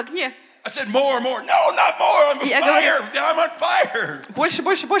 Я в огне. I said, more. No, not more. I'm on Я fire. говорю, I'm on fire. больше,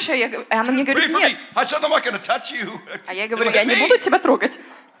 больше, больше. А она мне Pray говорит, for нет. me. I said, I'm not going to touch you. А я Look говорю, at я не me. буду тебя трогать.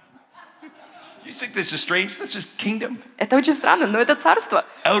 You think this is strange? This is kingdom. Это очень странно, но это царство.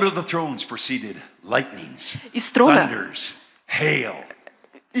 Out of the thrones proceeded lightnings, Из трона thunders, hail.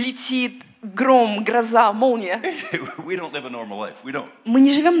 летит гром, гроза, молния. We don't live a normal life. We don't. Мы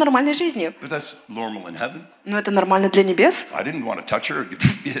не живем нормальной жизнью. But that's normal in heaven. Но это нормально для небес. I didn't want to touch her. It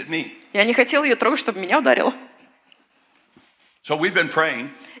hit me. Я не хотела ее трогать, чтобы меня ударило. So we've been praying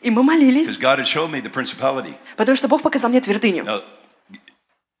И мы молились, because God had shown me the principality. потому что Бог показал мне твердыню. Now,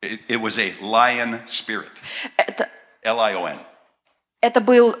 it was a lion spirit. Это, Lion. это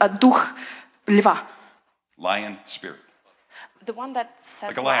был дух льва. Lion spirit. The one that says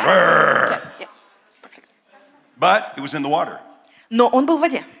Like a lion. Yeah, yeah. Perfect. But it was in the water. Но он был в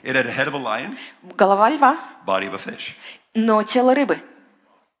воде. It had a head of a lion, Голова льва, body of a fish. но тело рыбы.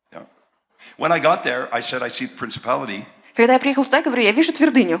 Yeah. When I got there, I said, I see the principality Когда я приехал туда, я говорю, я вижу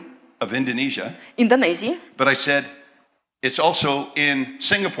твердыню of Indonesia. Индонезии. But I said, it's also in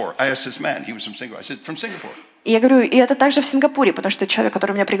Singapore. I asked this man, he was from Singapore. I said, from Singapore. И я говорю, и это также в Сингапуре, потому что человек,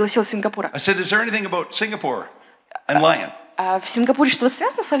 который меня пригласил из Сингапура. I said, is there anything about Singapore and lion? А в Сингапуре что-то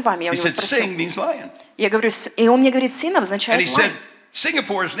связано с львами? Я у He него said, спросил. sing means lion. Я говорю, и он мне говорит, син And означает he лань. said,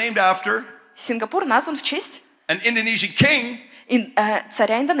 Singapore is named after Сингапур назван в честь an Indonesian king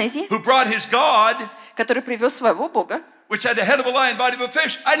царя Индонезии, who brought his god, который привез своего бога, which had the head of a lion, body of a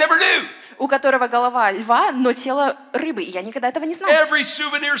fish. I never knew. у которого голова льва, но тело рыбы. И я никогда этого не знал. Every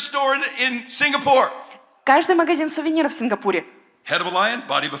souvenir store in Singapore, Каждый магазин сувениров в Сингапуре. head of a lion,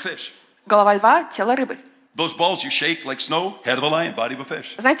 body of a fish. Голова льва, тело рыбы. Those balls you shake like snow, head of a lion, body of a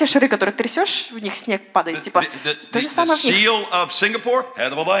fish. Знаете, шары, которые трясешь, в них снег падает, типа, то же The самое в них. seal of Singapore,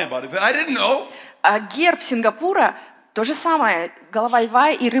 head of a lion, body of a fish. I didn't know. А герб Сингапура, то же самое, голова льва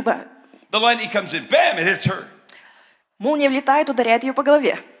и рыба. The lightning comes in, bam, it hits her. Молния влетает, ударяет ее по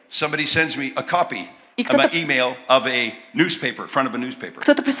голове. Somebody sends me a copy И of my кто-то- email of a newspaper, front of a newspaper.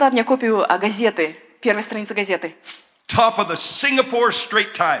 Кто-то прислал мне копию газеты, первой страницы газеты. Top of the Singapore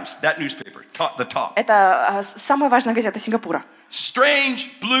Straits Times, that newspaper, the top. Это самая важная газета Сингапура. Strange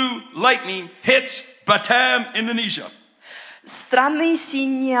blue lightning hits Batam, Indonesia. Странная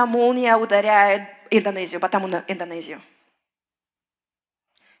синяя молния ударяет Индонезию, Батам, Индонезию.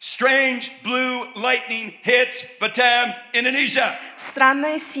 Strange blue lightning hits Batam, Indonesia.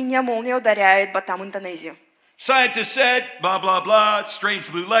 Странная синяя молния ударяет Батам, Индонезию. Scientists said, blah, blah, blah, strange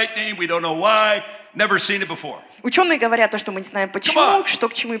blue lightning, we don't know why, never seen it before. Ученые говорят то, что мы не знаем Come почему, on. что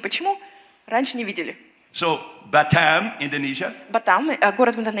к чему и почему. Раньше не видели. So, Batam, Indonesia, Батам,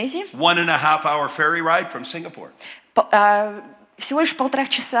 город в Индонезии, 1.5 hour ferry ride from Singapore. всего лишь 1,5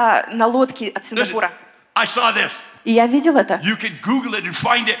 часа на лодке от Listen, Сингапура. I saw this. И я видел это. You can Google it and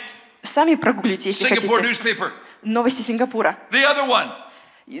find it. Сами прогуглите, если Singapore хотите. newspaper. Новости Сингапура. The other one,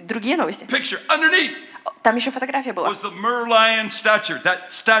 И другие новости. picture underneath Там еще фотография была. was the Merlion statue,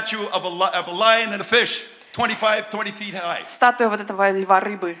 that statue of a lion and a fish, 20 feet high, Статуя вот этого льва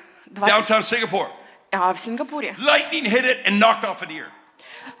рыбы. 20 downtown Singapore. в Сингапуре. Lightning hit it and knocked off an ear.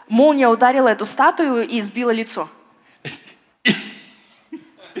 Молния ударила эту статую и сбила лицо.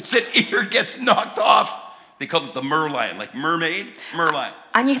 It said ear gets knocked off. They call it the merlion, like mermaid, merlion.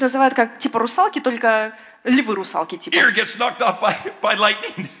 Они их называют как типа русалки, только львы-русалки типа. Ear gets knocked off by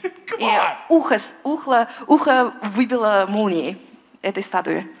lightning. Come И on. ухо выбило молнией этой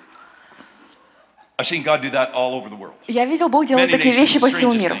статуи. I've seen God do that all over the world. Я видел, Бог делает Many такие nations, вещи по the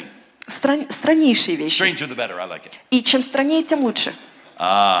всему strangest миру. thing. Страннейшие вещи. Stranger the better, I like it. И чем страннее, тем лучше.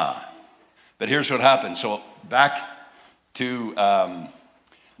 But here's what happened. So back to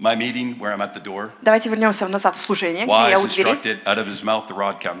my meeting where I'm at the door. Давайте вернемся назад в служение, где Wise я у двери. instructed, out of his mouth the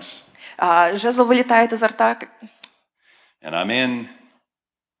rod comes. Жезл вылетает изо рта. And I'm in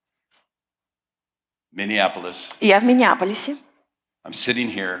Minneapolis. И я в Миннеаполисе. I'm sitting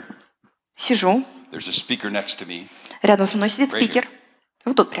here. Сижу. There's a speaker next to me. Рядом со мной сидит Right спикер.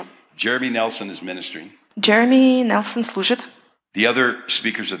 Вот тут прям. Jeremy Nelson is ministering. Джереми Нелсон служит. The other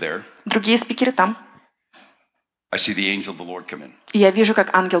speakers are there. Другие спикеры там. I see the angel of the Lord come in. И я вижу,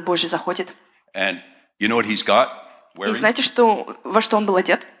 как ангел Божий заходит. And you know what he's got И wearing? знаете, во что он был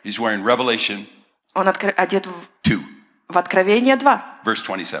одет? He's wearing Revelation Он одет 2, в Откровение 2, verse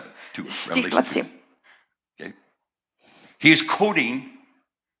 27. 2, стих Revelation 2. 27. Okay? He is quoting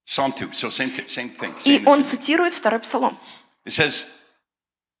Psalm 2, so same thing. И Same он thing. цитирует второй псалом. It says,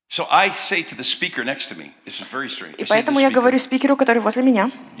 so I say to the speaker next to me, this is very strange. И I say to the поэтому я speaker, говорю спикеру, который возле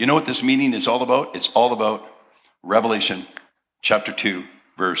меня. you know what this meeting is all about? It's all about Revelation chapter 2,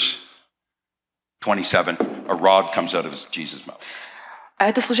 verse 27. A rod comes out of Jesus' mouth. А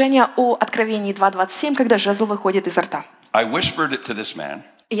это служение о Откровении 2.27, когда жезл выходит изо рта. I whispered it to this man,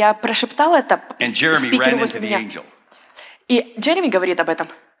 И я прошептала это and Jeremy спикеру ran возле into the меня. angel. И Джереми говорит об этом.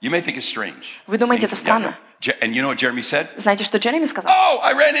 You may think it's strange. Вы думаете, это Angel, странно? yeah. And you know what Jeremy said? Знаете, что Джереми сказал? Oh,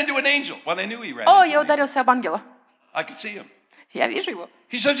 I ran into an angel. Well, I knew he ran О, into я an angel. ударился об ангела. I could see him. Я вижу его.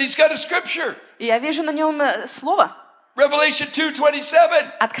 He says he's got a scripture. И я вижу на нем слово. Revelation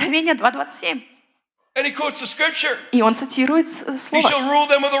 2:27. Откровение 2.27. And he quotes the scripture. И он цитирует He слово. shall rule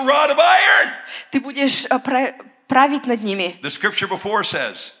them with a rod of iron. Ты будешь править над ними. The scripture before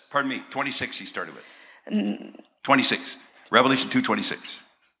says, pardon me, 26 he started with. 26. Revelation 2:26.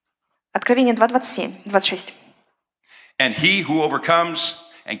 Откровение 2.27, 26. And he who overcomes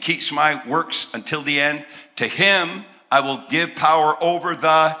and keeps my works until the end, to him I will give power over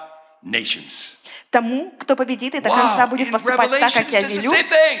the nations. Тому, кто победит и до конца будет In поступать так, Revelation как it я says the велю, same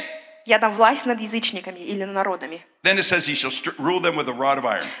thing. я дам власть над язычниками или народами. Then it says he shall rule them with a rod of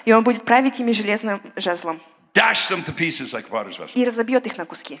iron, И он будет править ими железным жезлом. dash them to pieces like potter's vessel. И разобьет их на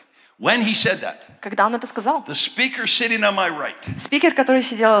куски. When he said that, Когда он это сказал, the speaker sitting on my right спикер, который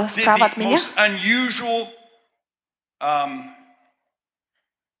сидел did справа от the меня, most unusual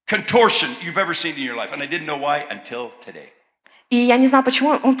contortion you've ever seen in your life. And I didn't know why until today. и я не знала почему,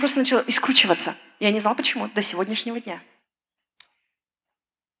 он просто начал искручиваться. Я не знала почему до сегодняшнего дня.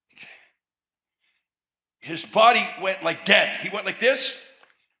 His body went like dead. He went like this,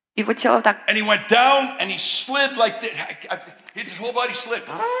 Его тело вот так, and he went down, and he slid like this. His whole body slid,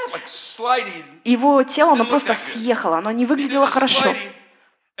 like sliding. его тело, оно It looked просто like this. съехало, оно не He did выглядело the хорошо. sliding,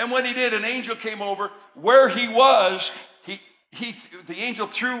 and when he did, an angel came over. Where he was, the angel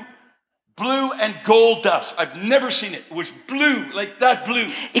threw blue and gold dust. I've never seen it. It was blue, like that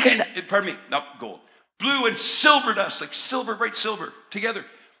blue. Pardon me, not gold. Blue and silver dust, like silver, bright silver, together.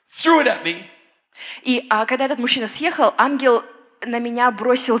 Threw it at me. И когда этот мужчина съехал, ангел на меня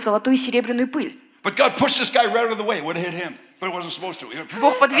бросил золотую и серебряную пыль. But God pushed this guy right out of the way. It would have hit him, but it wasn't supposed to.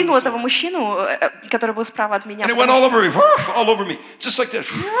 Бог подвинул этого мужчину, который был справа от меня, And it went all over me, just like this,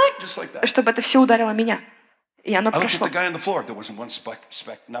 just like that. чтобы это все ударило меня. И оно I looked at прошло. the guy on the floor. There wasn't one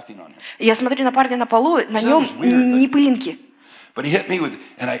speck, nothing on him. И я смотрю на парня на полу, на So that нем was weird, ни пылинки. But he hit me with,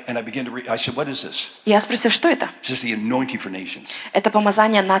 and I began to read. I said, "What is this?" Я спросила, что это? It says the anointing for nations. Это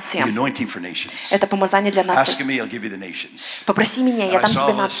помазание The нациям. anointing for nations. Это помазание для Ask наций. me, I'll give you the nations. Попроси меня, And я I дам saw тебе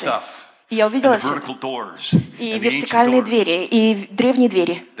all this нации. stuff. И я And увидела the все. vertical doors. И And the ancient вертикальные doors двери, и древние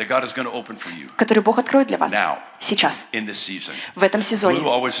двери, that God is going to open for you которые Бог откроет для вас now сейчас, in this season. в этом Blue сезоне.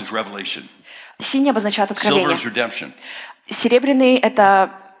 always is revelation. Синий обозначает Silver откровение. is redemption. Серебряный — это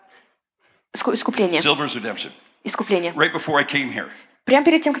искупление. Silver is redemption. Искупление. Right before I came here, Прямо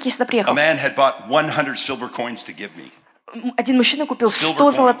перед тем, как я сюда a приехал, man had bought 100 silver coins to give me. один мужчина купил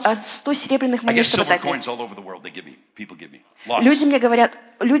Silver 100 серебряных I монет, get чтобы silver дать мне. coins all over the world. They give me. People give me. Lots. Люди мне говорят,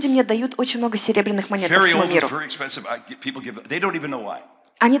 люди мне дают очень много серебряных монет по Very всему old is миру. very expensive. People give. They don't even know why.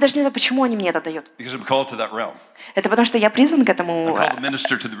 Они даже не знают, почему они мне это дают. Because I'm called to that realm. Это потому что я призван к I'm этому, called to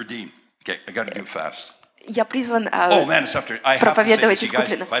minister to the redeemed. Okay, I got to do it fast. я призван Oh man, it's after. I have to say проповедовать this, you guys.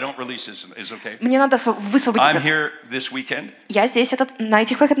 искупленных. If I don't release this, is okay. Мне надо высвободить I'm это. here this weekend. Я здесь на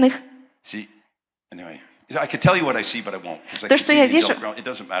этих выходных. See, anyway, I could tell you what I see, but I won't. Because I То, can что see я the вижу, angelic realm. It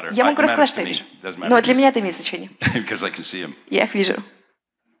doesn't matter. я могу It рассказать, matters что to я me. вижу. It doesn't matter Но to для you. меня это имеет значение. Because I can see him. Я их вижу.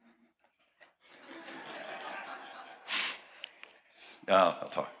 I'll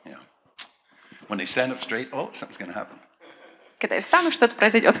talk. Yeah. When they stand up straight, oh, something's going to happen. Когда я встану, что-то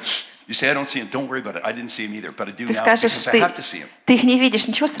произойдет. You say I don't see him. Don't worry about it. I didn't see him either, but I do Ты now скажешь, because I have to see him. ты их не видишь,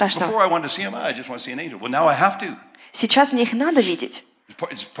 ничего страшного. Before I wanted to see him, I just want to see an angel. Well, now I have to. Сейчас мне их надо видеть.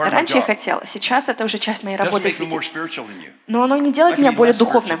 It's part of my Раньше я job. хотела, сейчас это уже часть моей It doesn't работы их make me more видеть. spiritual than you. Но оно не делает I can меня be более less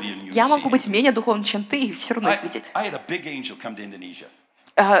духовным. spiritual than you Я and могу see быть менее духовным, чем ты, и все равно их видеть. I had a big angel come to Indonesia.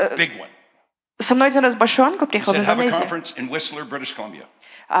 Big one. Со мной один раз большой ангел He приехал в said, have a Индонезию. conference in Whistler, British Columbia.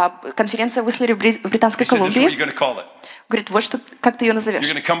 Конференция в Уислере в Британской He said, this is what you're Колумбии. going to call it. Говорит, вот что, как ты ее You're назовешь.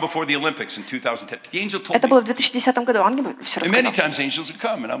 going to come before the Olympics in 2010. The angel told Это me. было в 2010 году. Ангел все And many рассказал. times angels would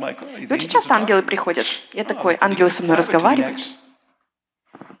come, and I'm like, oh, the И angels очень are часто ангелы talking. приходят. Я Oh, такой, the ангелы со мной Catholic разговаривают. next.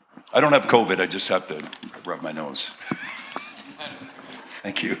 I don't have COVID. I just have to rub my nose.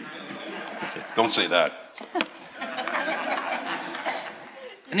 Thank you. Don't say that.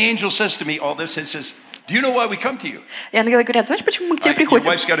 And the angel says to me all this. He says, "Do you know why we come to you?" И ангелы говорят, знаешь, почему мы к тебе Your приходим?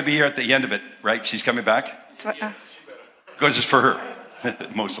 wife's got to be here at the end of it, right? She's coming back because it's for her,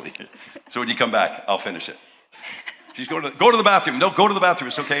 mostly. So when you come back, I'll finish it. She's go to the bathroom. No, go to the bathroom.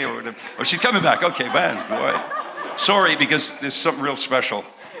 It's okay. Or she's coming back. Okay, man. Boy. Sorry, because there's something real special.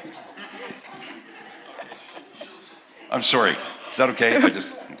 I'm sorry. Is that okay?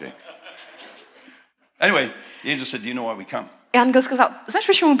 Okay. Anyway, the angel said, "Do you know why we come?" И ангел сказал, знаешь,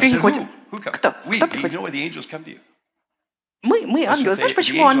 почему мы I said, приходим? Who come? Кто? We. Кто You приходит? know why the angels come to you? Мы, I said, ангелы. Знаешь, the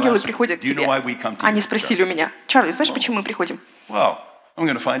почему angel ангелы asked, приходят к "Do you know тебе? why we come to you?" Они спросили у меня, Чарли, знаешь, почему мы приходим? Wow. I'm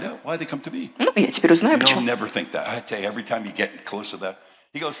going to find out why they come to me. Ну, я теперь узнаю, You don't почему. never think that. I tell you, every time you get close to that,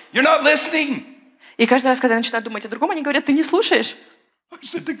 he goes, "You're not listening." И каждый раз, когда я начинаю думать о другом, они говорят, ты не слушаешь. I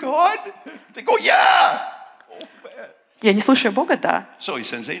said, "To God?" They go, "Yeah." Oh, man. Я не слушаю Бога, да. So he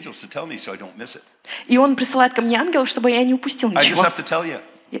sends angels to tell me so I don't miss it. И он присылает ко мне ангелов, чтобы я не упустил I just ничего. have to tell you.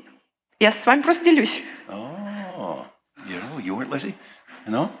 Я с вами просто делюсь. Oh, you weren't listening?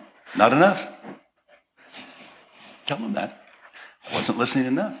 No? Not enough. Tell them that. I wasn't listening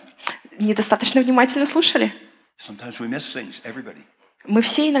enough. Недостаточно внимательно слушали. Sometimes we miss things, everybody. Мы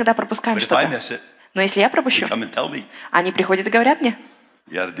все иногда пропускаем But if I что-то. miss it, Но если я they пропущу, come and tell me. они приходят и говорят мне.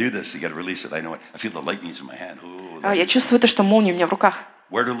 You got to do this. You got to release it. I know it. I feel the lightnings in my hand. Ooh, Я чувствую то, что молния у меня в руках.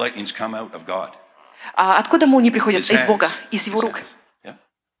 Where do lightnings come out of God? А откуда молнии приходят? His Из Бога, hands. из Его His рук. hands. Yeah.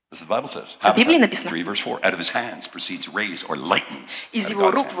 That's what the Bible says. В Библии Habakkuk написано. 3 verse 4. Out of his hands proceeds rays or lightnings. Из Out of Его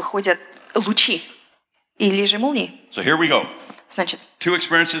God's рук hands. выходят лучи или же молнии. So here we go. Значит, 2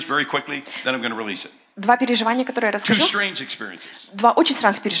 experiences very quickly, then I'm going to release it. два переживания, которые я 2 расскажу. strange experiences. Два очень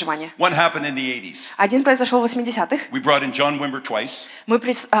странных переживания. One happened in the 80s. Один произошел в 80-х. We brought in John Wimber twice Мы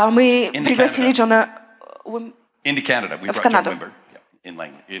пригласили Canada. Джона... into Canada. We В brought John Канаду. Wimber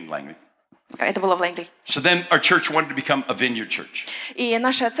in Langley. Это было в Лэнгли. So then our church wanted to become a vineyard church. И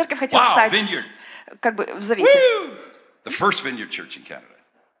наша церковь хотела Wow, стать vineyard. как бы в завете The first vineyard church in Canada.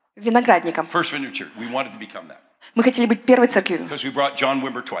 виноградником. First vineyard church. We wanted to become that. Мы хотели быть первой церковью, Because we brought John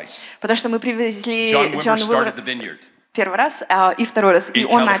Wimber twice. потому что мы привезли John Wimber Джона started the Уилбера vineyard. первый раз и второй раз. И In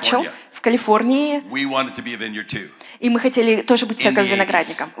он начал California. в Калифорнии, We wanted to be a vineyard too. и мы хотели тоже быть In церковью the 80s.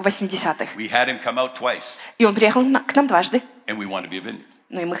 виноградником в 80-х. We had him come out twice, И он приехал к нам дважды. and we wanted to be a vineyard.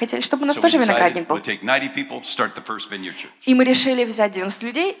 Ну и мы хотели, чтобы у нас So we тоже decided виноградник был. we'll take 90 people, start the first vineyard church. И мы решили взять 90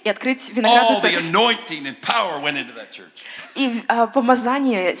 людей и открыть виноградную All the церковь. anointing and power went into that church. И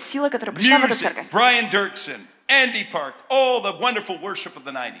помазание, сила, которая пришла в эту Music, церковь. Brian Dirksen, Andy Park, all the wonderful worship of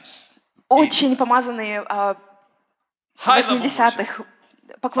the 90s. Очень помазанные High level worship. 80-х,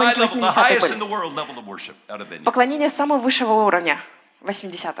 High поклонники level, the 80-х highest in были. the world level of worship out of vineyard. Поклонение самого высшего уровня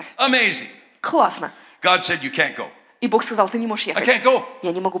 80-х. Amazing. Классно. God said, you can't go. И Бог сказал, ты не можешь I ехать. can't go.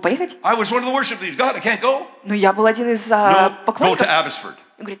 Я не могу поехать. I was one of the worship leaders. God, I can't go. Но я был один из No, go to поклонников. Abbotsford.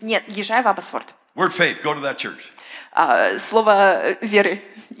 Он говорит, нет, езжай в Аббосфорд. Word faith, go to that church. Слово веры,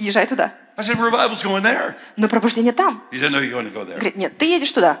 езжай туда. I said, revival's going there. Но пробуждение там. He said, no, you're going to go there. Говорит, нет, ты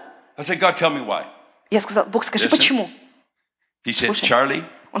едешь туда. I said, God, tell me why. Я сказал, Бог, скажи, Listen. почему? He said, Слушай. Charlie,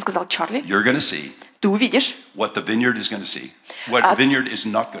 Он сказал, Чарли, you're going to see ты увидишь what the vineyard is going to see, what А- vineyard is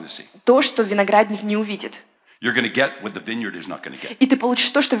not going to see. то, что виноградник не увидит. You're going to get what the vineyard is not going to get. И ты получишь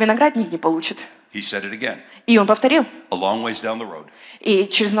то, что виноградник не получит. He said it again. И он повторил. A long ways down the road, И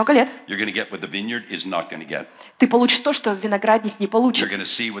через много лет you're going to get what the vineyard is not going to get. ты получишь то, что виноградник не You're получит. going to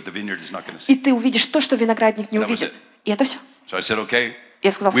see what the vineyard is not going to И see. ты увидишь то, что виноградник не That was увидит. it. И это все. So I said, okay.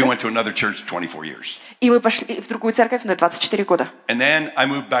 Я сказал, We все. went to another church 24 years. И мы пошли в другую церковь на 24 года. And then I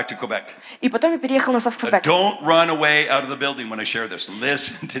moved back to Quebec. И потом я переехал назад в Квебек. Don't run away out of the building when I share this.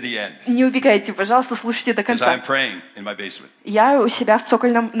 Listen to the end. Не убегайте, пожалуйста, слушайте до Because конца. I'm praying in my basement. Я у себя в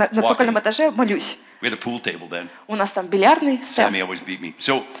цокольном, на цокольном этаже молюсь. We had a pool table then. У нас там бильярдный стоял. Sammy always beat me.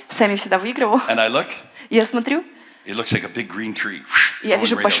 So, Сами всегда выигрывал. and I look, Я смотрю, it looks like a big green tree. и я growing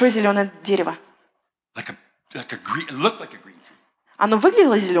вижу right большое out. зеленое дерево. Like a green, it looked like a green tree. Оно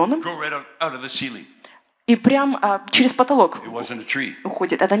выглядело зеленым, Grow right out of the ceiling. и прям через потолок It wasn't a tree.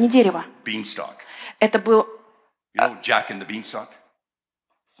 уходит. Это не дерево. Beanstalk. Это был You know Jack and the Beanstalk?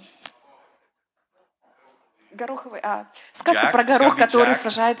 гороховый, сказка Jack, про it's gotta горох, be который Jack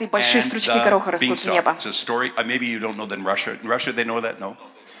сажает, и большие and стручки the гороха растут в beanstalk. небо. It's a story. Maybe you don't know that in Russia. In Russia, they know that? No?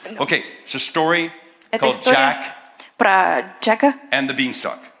 Okay, it's a story Это called история Jack про Джека and the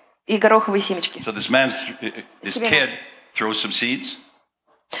Beanstalk. и гороховые семечки. So this Семена. kid throws some seeds.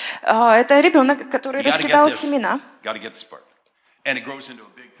 Это ребенок, который You gotta раскидал get this. семена, Got to get this part. And it grows into a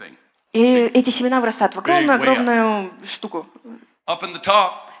big thing. и эти семена вырастают в Big way up. огромную штуку. Up in the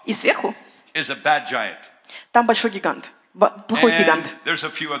top И сверху is a bad giant. там большой гигант, плохой And гигант. there's a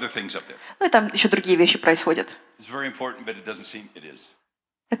few other things up there. Ну и там еще другие вещи происходят. It's very important, but it doesn't seem it is.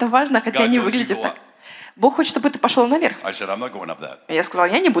 Это важно, хотя God не wants you to выглядит go так. up. Бог хочет, чтобы ты пошел наверх. I said, I'm not going up that. И я сказала,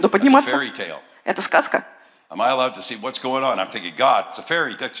 я не буду That's a подниматься. fairy tale. Это сказка. Am I allowed to see what's going on? I'm thinking, God, it's a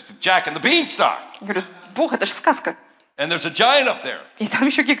fairy. That's Jack and the Beanstalk. Я говорю, Бог, это же сказка. And there's a giant up there. И там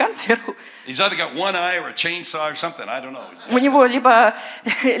еще гигант сверху. He's either got one eye or a chainsaw or something. I don't know. У него либо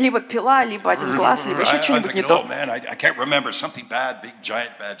пила, либо один глаз, либо еще I'm что-нибудь не thinking, oh то. man, I can't remember. Something bad, big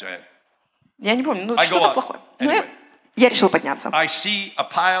giant, bad giant. Я не помню, ну I go что-то up. плохое. Anyway. Я решил подняться. I see a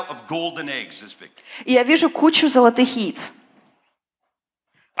pile of golden eggs this big. И я вижу кучу золотых яиц.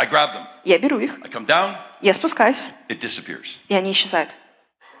 I grab them. Я беру их, I come down. я спускаюсь, It disappears. и они исчезают.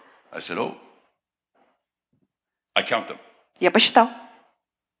 I said, oh. I count them. Я посчитал.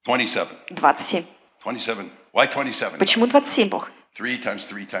 27. 27. 27. Why 27? Почему 27, Бог? 3 times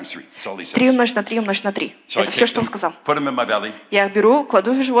 3 times 3. That's all he says. 3 умножить на 3 умножить на 3. So I Это все, take что он them, сказал. put them in my belly. Я их беру,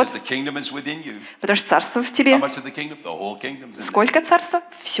 кладу в живот, Because the kingdom is within you. потому что царство в How тебе. much of the kingdom? The whole kingdom's in there. Сколько царства?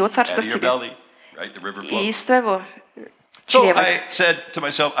 Все Out царство of в your тебе. belly, right? The river И flows. из твоего So чрева. I said to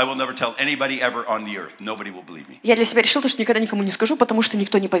myself, I will never tell anybody ever on the earth. Nobody will believe me. Я для себя решил, что никогда никому не скажу, потому что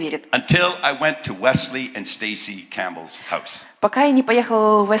никто не поверит. Until I went to Wesley and Stacy Campbell's house. Пока я не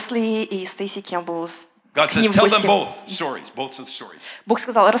поехал в Уэсли и Стейси Кэмпбелл God к says, ним в tell them гости. both stories, both of the stories. Бог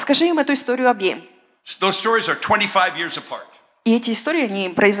сказал, расскажи им эту историю обеим. Those stories are 25 years apart. И эти истории, они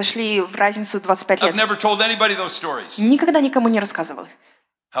произошли в разницу 25 I've лет. never told anybody those stories. Никогда никому не рассказывал их.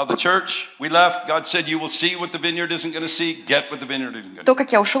 How the church, we left, God said, you will see what the vineyard isn't going to see, get what the vineyard isn't going to То,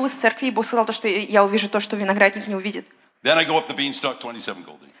 как я ушел из церкви, и Бог сказал, то, что я увижу то, что виноградник не увидит. Then I go up the beanstalk, 27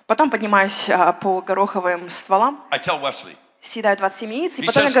 gold eggs. Потом поднимаюсь по гороховым стволам, I tell Wesley. съедаю 27 яиц, и He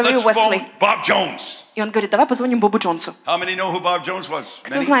потом я says, говорю let's Уэсли. phone Bob Jones. И он говорит, давай позвоним Бобу Джонсу. How many know who Bob Jones was?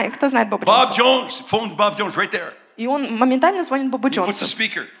 Кто Many? знает Боба Bob Джонса? Jones. Phone Bob Jones right there. И он моментально звонит Бобу He puts the Джонсу.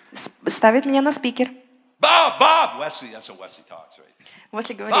 speaker. Ставит меня на спикер. Bob, Bob. Wesley, that's how Wesley talks, right?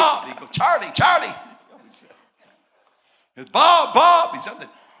 Уэсли говорит, Bob. He goes, Charlie, Charlie. He goes, Bob, Bob. He's on the,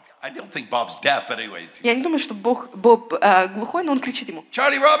 I don't think Bob's deaf, but anyway. я не думаю, что Боб глухой, но он кричит ему.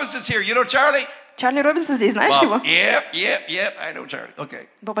 Charlie Robinson's here. You know Charlie? Чарли Робинсон здесь, знаешь Bob, его? yep, I know Charlie. Okay.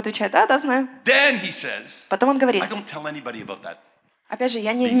 Боб отвечает, да, знаю. Then he says, Потом он говорит, I don't tell anybody about that. опять же,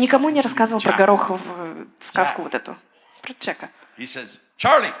 я никому не рассказывал про Jack. гороховую сказку вот эту, про Джека. He says,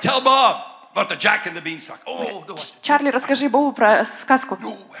 Charlie, tell Bob about the Jack and the Beanstalk. Oh, no, I said, Чарли, расскажи Бобу про сказку.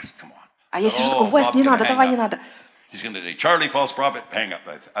 no, Wes, come on. А я сижу Oh, такой, Уэс, Bob's не gonna надо, hang давай, up. не надо. He's going to say, Charlie, false prophet, hang up.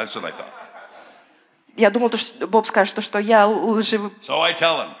 That's what I thought. Я думал, что Боб скажет, что я лживый So I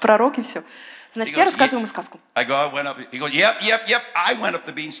tell him. пророк и все. Значит, He я goes, рассказываю ему сказку. I went up. He goes, yep, I went up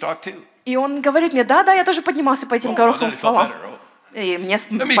the beanstalk too. И он говорит мне, да, я тоже поднимался по этим Oh, then гороховым it felt стволам. better. Oh. И мне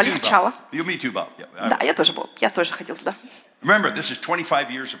Me too, полегчало. Bob. Me too, Bob. Yeah. Да, я тоже, Боб, я тоже ходил туда. Remember, this is 25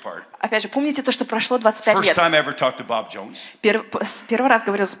 years apart. Опять же, помните то, что прошло 25 First лет. time I ever talked to Bob Jones. Первый раз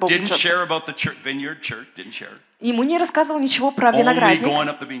говорил с Бобом Didn't Джонсом. share about the church, vineyard church. Didn't share. Ему не рассказывал ничего про Only виноградник. going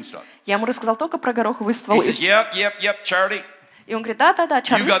up the beanstalk. Я ему рассказал только про гороховые He стволы. says, yep, Charlie. И он говорит, да, You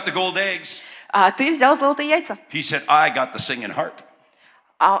Чарли, got the gold eggs. а ты взял золотые яйца. He said, I got the singing harp.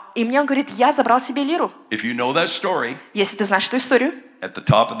 И мне он говорит, я забрал себе лиру. If you know that story, Если ты знаешь эту историю, at the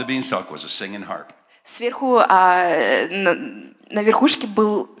top of the beanstalk was a singing harp. сверху на верхушке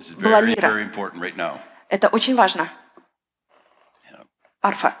This is была very, лира. very important right now. Это очень важно. Yeah.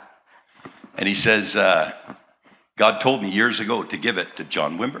 Арфа. And he says, God told me years ago to give it to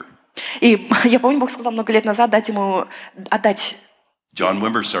John Wimber. И я помню, Бог сказал много лет назад отдать. John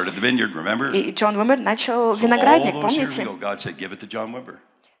Wimber started the vineyard, remember? И Джон Уимер начал So all виноградник, those years помните? ago, God said, give it to John Wimber.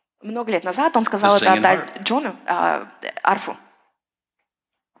 Много лет назад он сказал The это singing отдать Джону, арфу.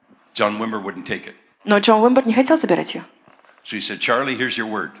 John Wimber wouldn't take it. Но Джон Уимбер не хотел забирать ее. So he said, Charlie, here's your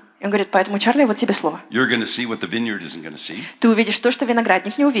word. И он говорит, поэтому, Чарли, вот тебе слово. You're going to see what the vineyard isn't going to see. Ты увидишь то, что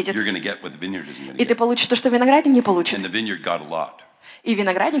виноградник не увидит. You're going to get what the vineyard isn't going to И ты get. получишь то, что виноградник не получит. And the vineyard got a lot. И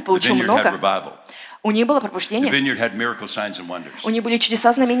виноградник The получил vineyard had много. revival. У них было The пробуждение. vineyard had miracle signs and wonders. У них были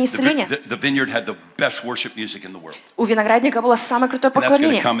чудеса, знамения, The, исцеления. the vineyard had the best worship music in the world. У виноградника было самое крутое And that's going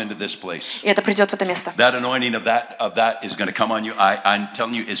to поклонение. come into this place. И это придет в это место. That anointing of that is going to come on you. I'm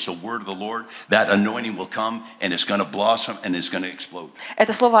telling you, it's the word of the Lord. That anointing will come and it's going to blossom and it's going to explode.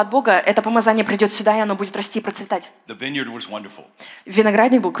 Это слово от Бога, это помазание придет сюда, и оно будет расти и процветать. The vineyard was wonderful,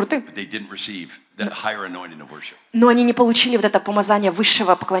 Виноградник был крутым, but they didn't receive that higher anointing of worship. но они не получили вот это помазание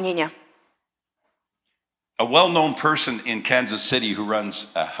высшего поклонения. A well-known person in Kansas City who runs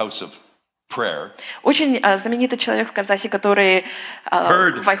a house of prayer Очень знаменитый человек в Канзасе, который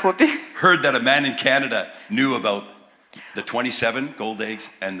в Айхопе, heard that a man in Canada knew about the 27 gold eggs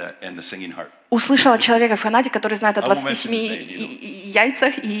and the singing harp. услышал от человека в Канаде, который знает о I won't 27 mention his name, you know.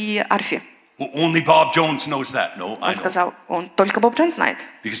 яйцах и арфе. Well, only Bob Jones knows that. No, I Он know. сказал, только Боб Джонс знает.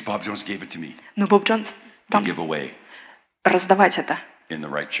 Because Bob Jones gave it to me Но Боб Джонс to вам give away раздавать это in the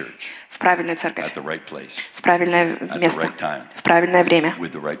right church, в правильную церковь, at the right place, в правильное at the место, right time, в правильное время,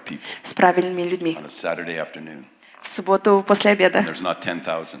 with the right people, с правильными людьми. on a Saturday afternoon. В субботу после обеда, And there's not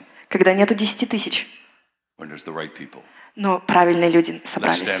 10,000, когда нету 10 тысяч, when there's the right people. но правильные люди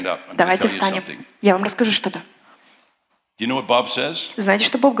собрались. stand up. I'm gonna Давайте tell you встанем. something. Я вам расскажу что-то. Do you know what Bob says? Знаете,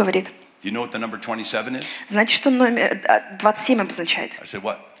 что Боб говорит? Do you know what the number 27 is? Знаете, что номер 27 обозначает? I said,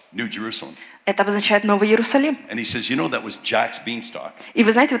 what? New Jerusalem. Это обозначает Новый Иерусалим. And he says, you know that was Jack's beanstalk. И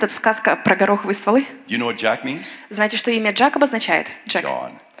вы знаете, вот эта сказка про гороховые стволы? Do you know what Jack means? Знаете, что имя Джак обозначает? Джек.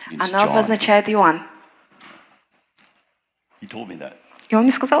 John. It means Оно John. обозначает Иоанн. He told me that. И он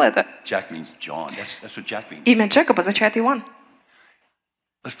мне сказал это. Jack means John. That's what Jack means. Имя Джек обозначает Иоанн.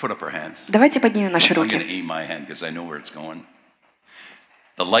 Let's put up our hands. Давайте поднимем наши I'm going to руки. aim my hand because I know where it's going.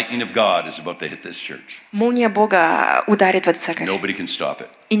 The lightning of God is about to hit this church. Молния Бога ударит в эту церковь. Nobody can stop it.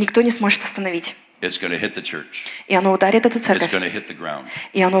 И никто не сможет остановить. It's going to hit the church. И оно ударит эту It's церковь. going to hit the ground.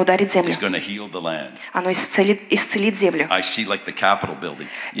 И оно ударит землю. It's going to heal the land. Оно исцелит землю. I see like the Capitol building.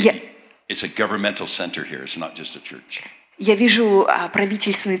 Yeah. It's a governmental center here. It's not just a church. Я вижу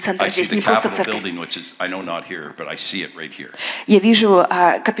правительственный центр I see здесь, the не просто Capitol церковь. building, which is, I know not here, but I see it right here. Я вижу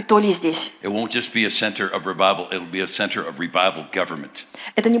Капитолий здесь. It won't just be a center of revival, it'll be a center of revival government.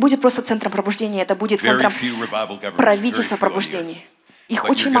 Это не будет просто центром пробуждения, это будет Very центром few revival governments. правительства very few on the пробуждения. earth. Их But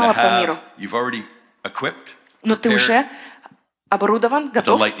очень you're мало gonna по миру. you've already equipped, Но ты prepared, уже оборудован, the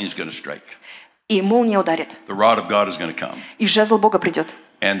готов, lightning is going to strike. и молния ударит. The rod of God is going to come. И жезл Бога придет.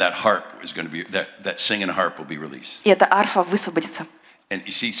 And that harp is going to be, that singing harp will be released. И эта арфа высвободится. And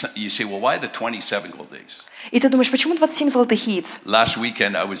you say, well, why the 27 gold days? И ты думаешь, почему 27 золотых яиц? Last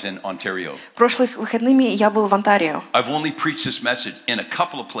weekend I was in Ontario. Прошлых выходными я был в Онтарио. I've only preached this message in a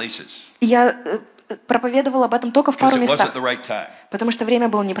couple of places. И я проповедовал об этом только в Because пару it wasn't местах, the right time. потому что время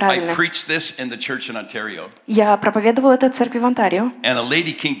было I неправильное. preached this in the church in Ontario. Я проповедовал это в церкви в Онтарио, And a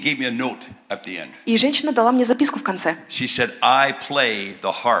lady gave me a note at the end. и женщина дала мне записку в конце. She said, I play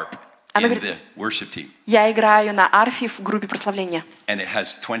the harp Она in говорит, the worship team. Я играю на арфе в группе прославления, And it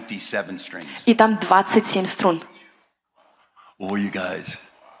has 27 strings. и там 27 струн. Oh, you guys.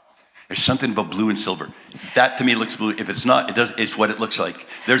 There's something about blue and silver. That to me looks blue. If it's not, it's what it looks like.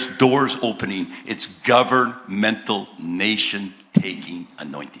 There's doors opening. It's governmental, nation-taking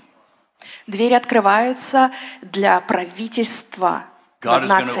anointing. Двери открываются для правительства God над is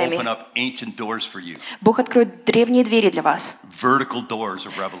going to нациями. open up ancient doors for you. Бог откроет древние двери для вас, Vertical doors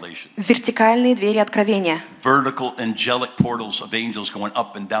of revelation. вертикальные двери откровения, Vertical angelic portals of angels going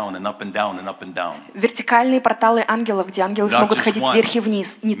up and down and up and down and up and down. вертикальные порталы ангелов, где ангелы Not смогут just ходить one, вверх и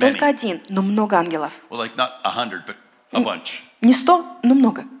вниз. Не many. только один, но много ангелов. Well, like not 100, but a bunch. Не 100, но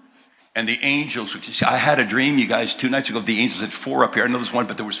много. And the angels, see, I had a dream, you guys, 2 nights ago, the angels had 4 up here. I know there's one,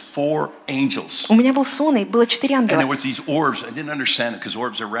 but there was 4 angels. У меня был сон, и было 4 And there ангела. was these orbs. I didn't understand it because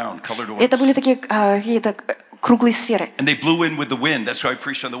orbs are round, colored Это orbs. были такие какие-то круглые сферы. And they blew in with the wind. That's why I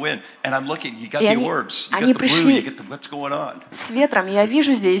preached on the wind. And I'm looking, you got И the они- orbs, you они got the blue, пришли- you get the, what's going on? С ветром я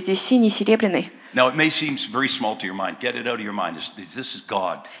вижу здесь синий, серебряный. Now, it may seem very small to your mind. Get it out of your mind. This is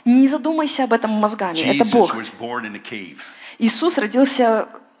God. Не задумайся об этом мозгами, это Jesus Бог. was born in a cave Иисус родился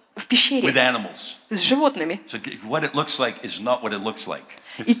в with пещере animals. с животными. So what it looks like is not what it looks like,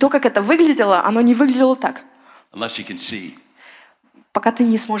 И то, как это выглядело, оно не выглядело так, unless you can see. пока ты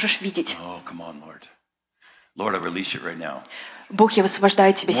не сможешь видеть. Oh, come on, Lord. Lord, I release it right now. Бог, я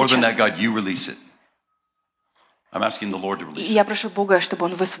высвобождаю тебя More than that, сейчас. God, you release it. I'm asking the Lord to И release я it. прошу Бога, чтобы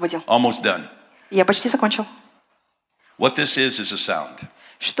Он высвободил. Almost done. Я почти закончил. What this is a sound.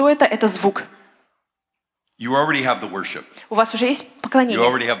 Что это? Это звук. You already have the worship. У вас уже есть You поклонение,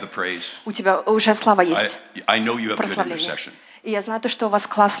 already have the praise. у тебя уже слава есть, I know you have good прославление. intercession. И я знаю, то, что у вас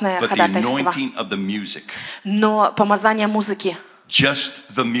классное But the ходатайство. anointing of the music, Но помазание музыки, just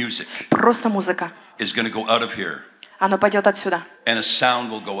the music, просто музыка, is going to go out of here. оно пойдет отсюда. And a sound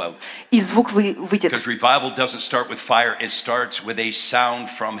will go out. И звук выйдет. Because revival doesn't start with fire, it starts with a sound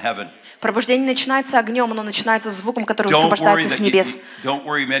from heaven. Пробуждение начинается огнем, оно начинается звуком, который Don't worry высвобождается с that небес. don't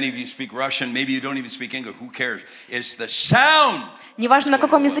worry, many of you speak Russian, maybe you don't even speak English, who cares? It's the sound. Неважно, на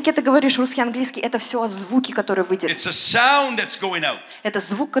каком языке ты говоришь, русский, английский, это все звуки, которые выйдет. It's a sound that's going out. Это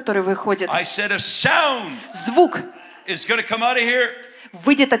звук, который выходит. I said a sound Звук is going to come out of here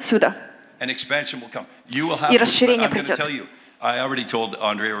выйдет отсюда. and expansion will come. You will have И to, расширение I'm going to придет. tell you. I already told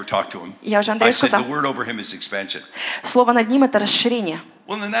Andre or talked to him. Я уже I Андрею said сказал. the word over him is expansion. Слово над ним — это расширение.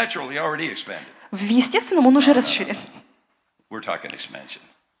 Well, in the natural, he already expanded. В естественном он уже расширен. We're talking expansion.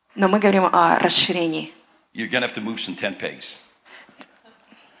 Но мы говорим о расширении. You're going to have to move some tent pegs.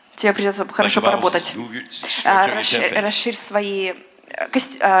 Тебе придется Like хорошо the Bible says, поработать. move your, stretch out your tent pegs. Расширь свои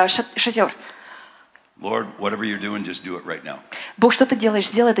шатер. Lord, whatever you're doing, just do it right now. Бог, что ты делаешь,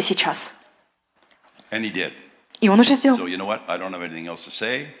 сделай это сейчас. And he did. И он уже сделал. So you know what? I don't have anything else to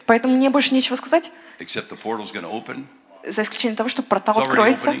say, Поэтому мне больше нечего сказать, except the portal's going to open, за исключением того, что портал It's already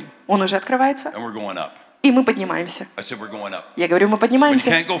откроется. opening. Он уже открывается. and we're going up. И мы поднимаемся. I said, we're going up. Я говорю, мы When you поднимаемся.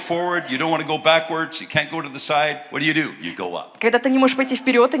 can't go forward, you don't want to go backwards, you can't go to the side, what do? You go up. Когда ты не можешь пойти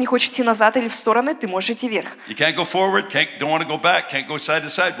вперед, и не хочешь идти назад или в стороны, ты можешь идти вверх. You can't go forward, don't want to go back, can't go side to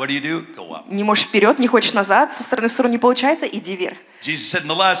side, what do? Go up. Не можешь вперед, не хочешь назад, со стороны в сторону не получается, иди вверх. Jesus said in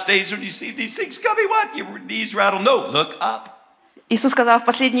the last days, when you see these things coming, what? Your knees rattle? No, look up. Иисус сказал в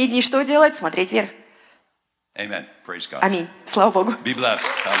последние дни, что делать? Смотреть вверх. Amen. Praise God. Аминь. Слава Богу. Be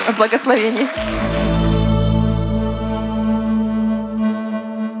blessed. Hallelujah. Благословение.